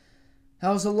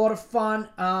 That was a lot of fun.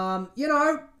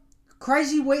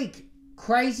 Crazy week.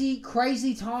 Crazy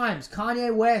times.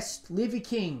 Kanye West, Liver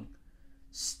King,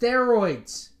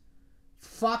 steroids,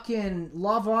 fucking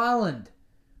Love Island,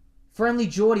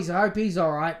 Friendlyjordies. I hope he's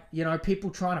alright. People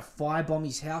trying to firebomb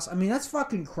his house. I mean, that's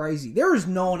fucking crazy. There is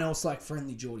no one else like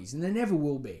Friendlyjordies, and there never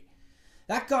will be.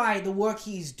 That guy, the work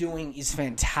he's doing is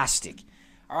fantastic.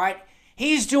 Alright?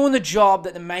 He's doing the job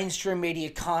that the mainstream media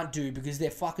can't do because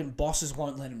their fucking bosses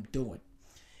won't let him do it.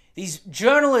 These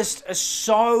journalists are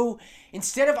so...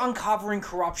 Instead of uncovering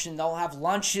corruption, they'll have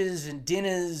lunches and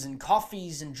dinners and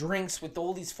coffees and drinks with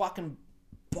all these fucking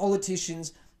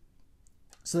politicians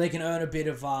so they can earn a bit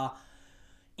of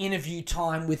interview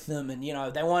time with them. And, you know,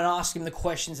 they won't ask them the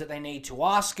questions that they need to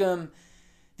ask them.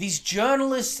 These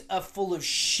journalists are full of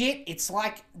shit. It's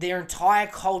like their entire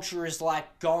culture is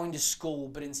like going to school,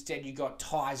 but instead you got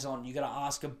ties on. You got to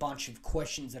ask a bunch of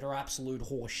questions that are absolute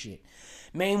horseshit.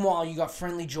 Meanwhile, you got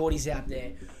Friendlyjordies out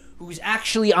there who's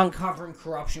actually uncovering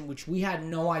corruption, which we had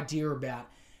no idea about.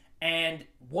 And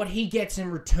what he gets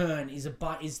in return is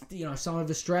some of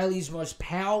Australia's most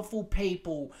powerful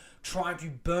people trying to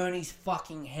burn his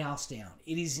fucking house down.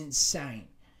 It is insane.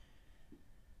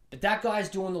 But that guy's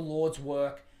doing the Lord's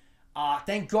work.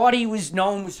 Thank God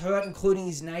no one was hurt, including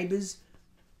his neighbours.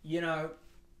 You know,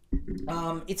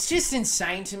 it's just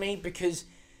insane to me because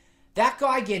that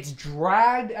guy gets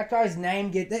dragged. That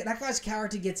guy's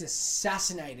character gets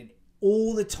assassinated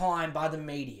all the time by the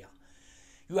media.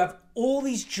 You have all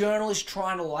these journalists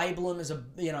trying to label him as a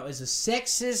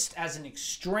sexist, as an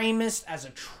extremist, as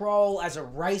a troll, as a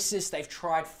racist. They've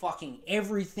tried fucking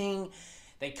everything.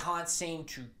 They can't seem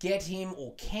to get him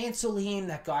or cancel him.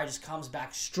 That guy just comes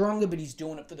back stronger, but he's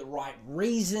doing it for the right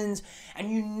reasons.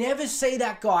 And you never see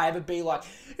that guy ever be like,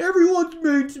 everyone's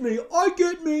mean to me. I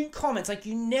get mean comments. Like,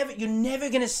 you're never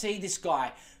going to see this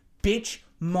guy bitch,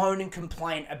 moan, and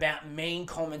complain about mean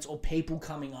comments or people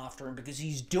coming after him because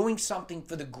he's doing something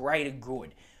for the greater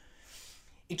good.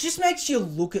 It just makes you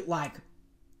look at, like,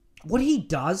 what he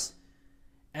does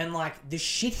and, like, the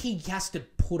shit he has to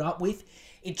put up with.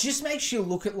 It just makes you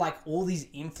look at, like, all these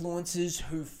influencers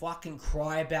who fucking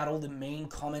cry about all the mean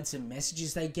comments and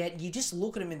messages they get. You just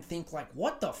look at them and think, like,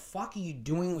 what the fuck are you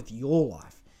doing with your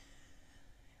life?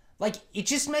 Like, it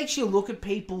just makes you look at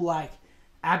people like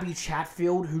Abby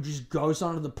Chatfield, who just goes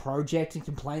onto the project and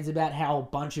complains about how a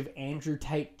bunch of Andrew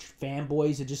Tate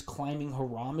fanboys are just claiming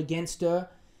haram against her.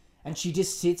 And she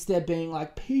just sits there being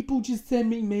like, people just send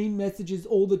me mean messages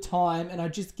all the time, and I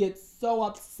just get so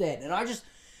upset. And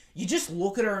you just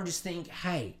look at her and just think,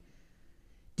 hey,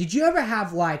 did you ever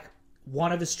have, like,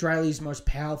 one of Australia's most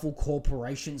powerful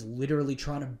corporations literally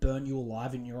trying to burn you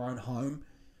alive in your own home?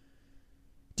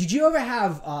 Did you ever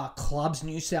have Clubs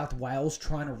New South Wales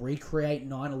trying to recreate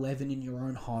 9/11 in your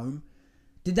own home?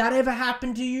 Did that ever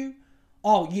happen to you?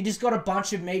 Oh, you just got a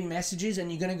bunch of mean messages and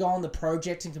you're going to go on the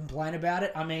project and complain about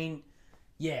it? I mean,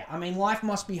 yeah. I mean, life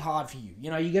must be hard for you.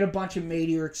 You know, you get a bunch of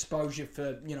media exposure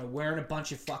for, you know, wearing a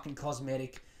bunch of fucking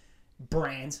cosmetic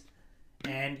brands.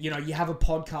 And, you know, you have a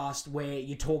podcast where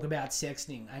you talk about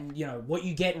sexting. And, you know, what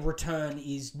you get in return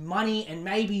is money and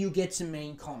maybe you get some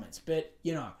mean comments. But,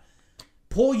 you know,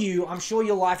 poor you. I'm sure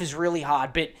your life is really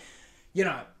hard. But, you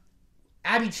know,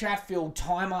 Abby Chatfield,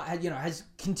 has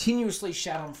continuously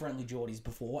shat on Friendlyjordies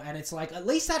before. And it's like, at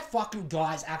least that fucking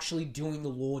guy's actually doing the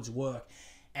Lord's work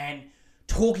and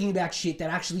talking about shit that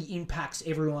actually impacts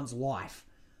everyone's life.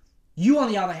 You, on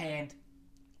the other hand,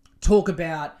 talk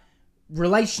about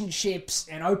relationships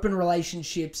and open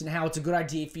relationships and how it's a good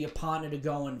idea for your partner to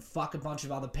go and fuck a bunch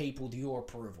of other people to your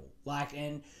approval. Like,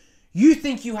 and you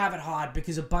think you have it hard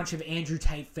because a bunch of Andrew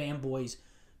Tate fanboys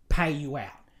pay you out.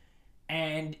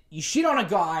 And you shit on a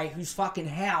guy whose fucking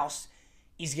house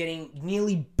is getting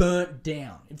nearly burnt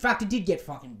down. In fact, it did get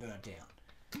fucking burnt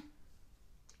down.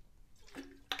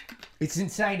 It's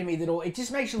insane to me that it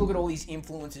just makes you look at all these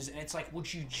influencers and it's like,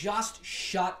 would you just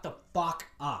shut the fuck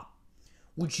up?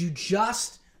 Would you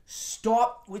just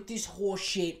stop with this horse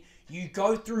shit? You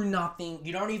go through nothing.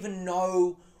 You don't even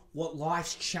know what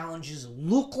life's challenges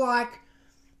look like.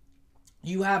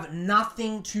 You have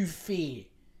nothing to fear.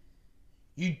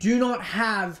 You do not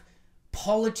have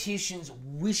politicians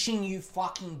wishing you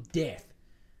fucking death.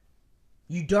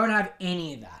 You don't have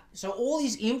any of that. So all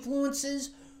these influencers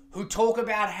who talk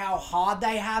about how hard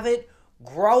they have it,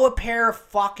 grow a pair of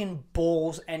fucking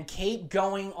balls and keep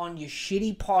going on your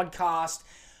shitty podcast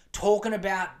talking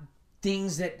about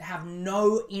things that have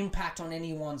no impact on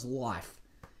anyone's life.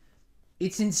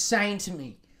 It's insane to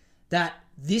me that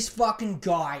this fucking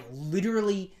guy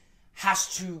literally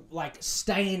has to, like,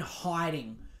 stay in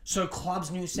hiding so Clubs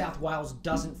New South Wales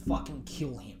doesn't fucking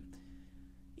kill him.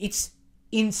 It's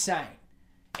insane.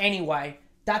 Anyway,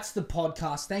 that's the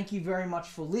podcast. Thank you very much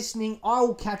for listening. I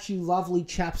will catch you lovely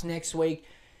chaps next week.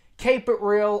 Keep it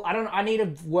real. I need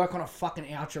to work on a fucking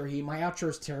outro here. My outro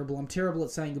is terrible. I'm terrible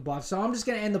at saying goodbye. So I'm just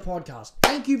going to end the podcast.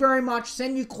 Thank you very much.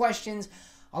 Send you questions.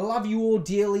 I love you all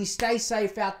dearly. Stay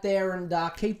safe out there and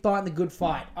keep fighting the good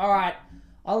fight. All right.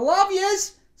 I love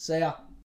yous. See ya.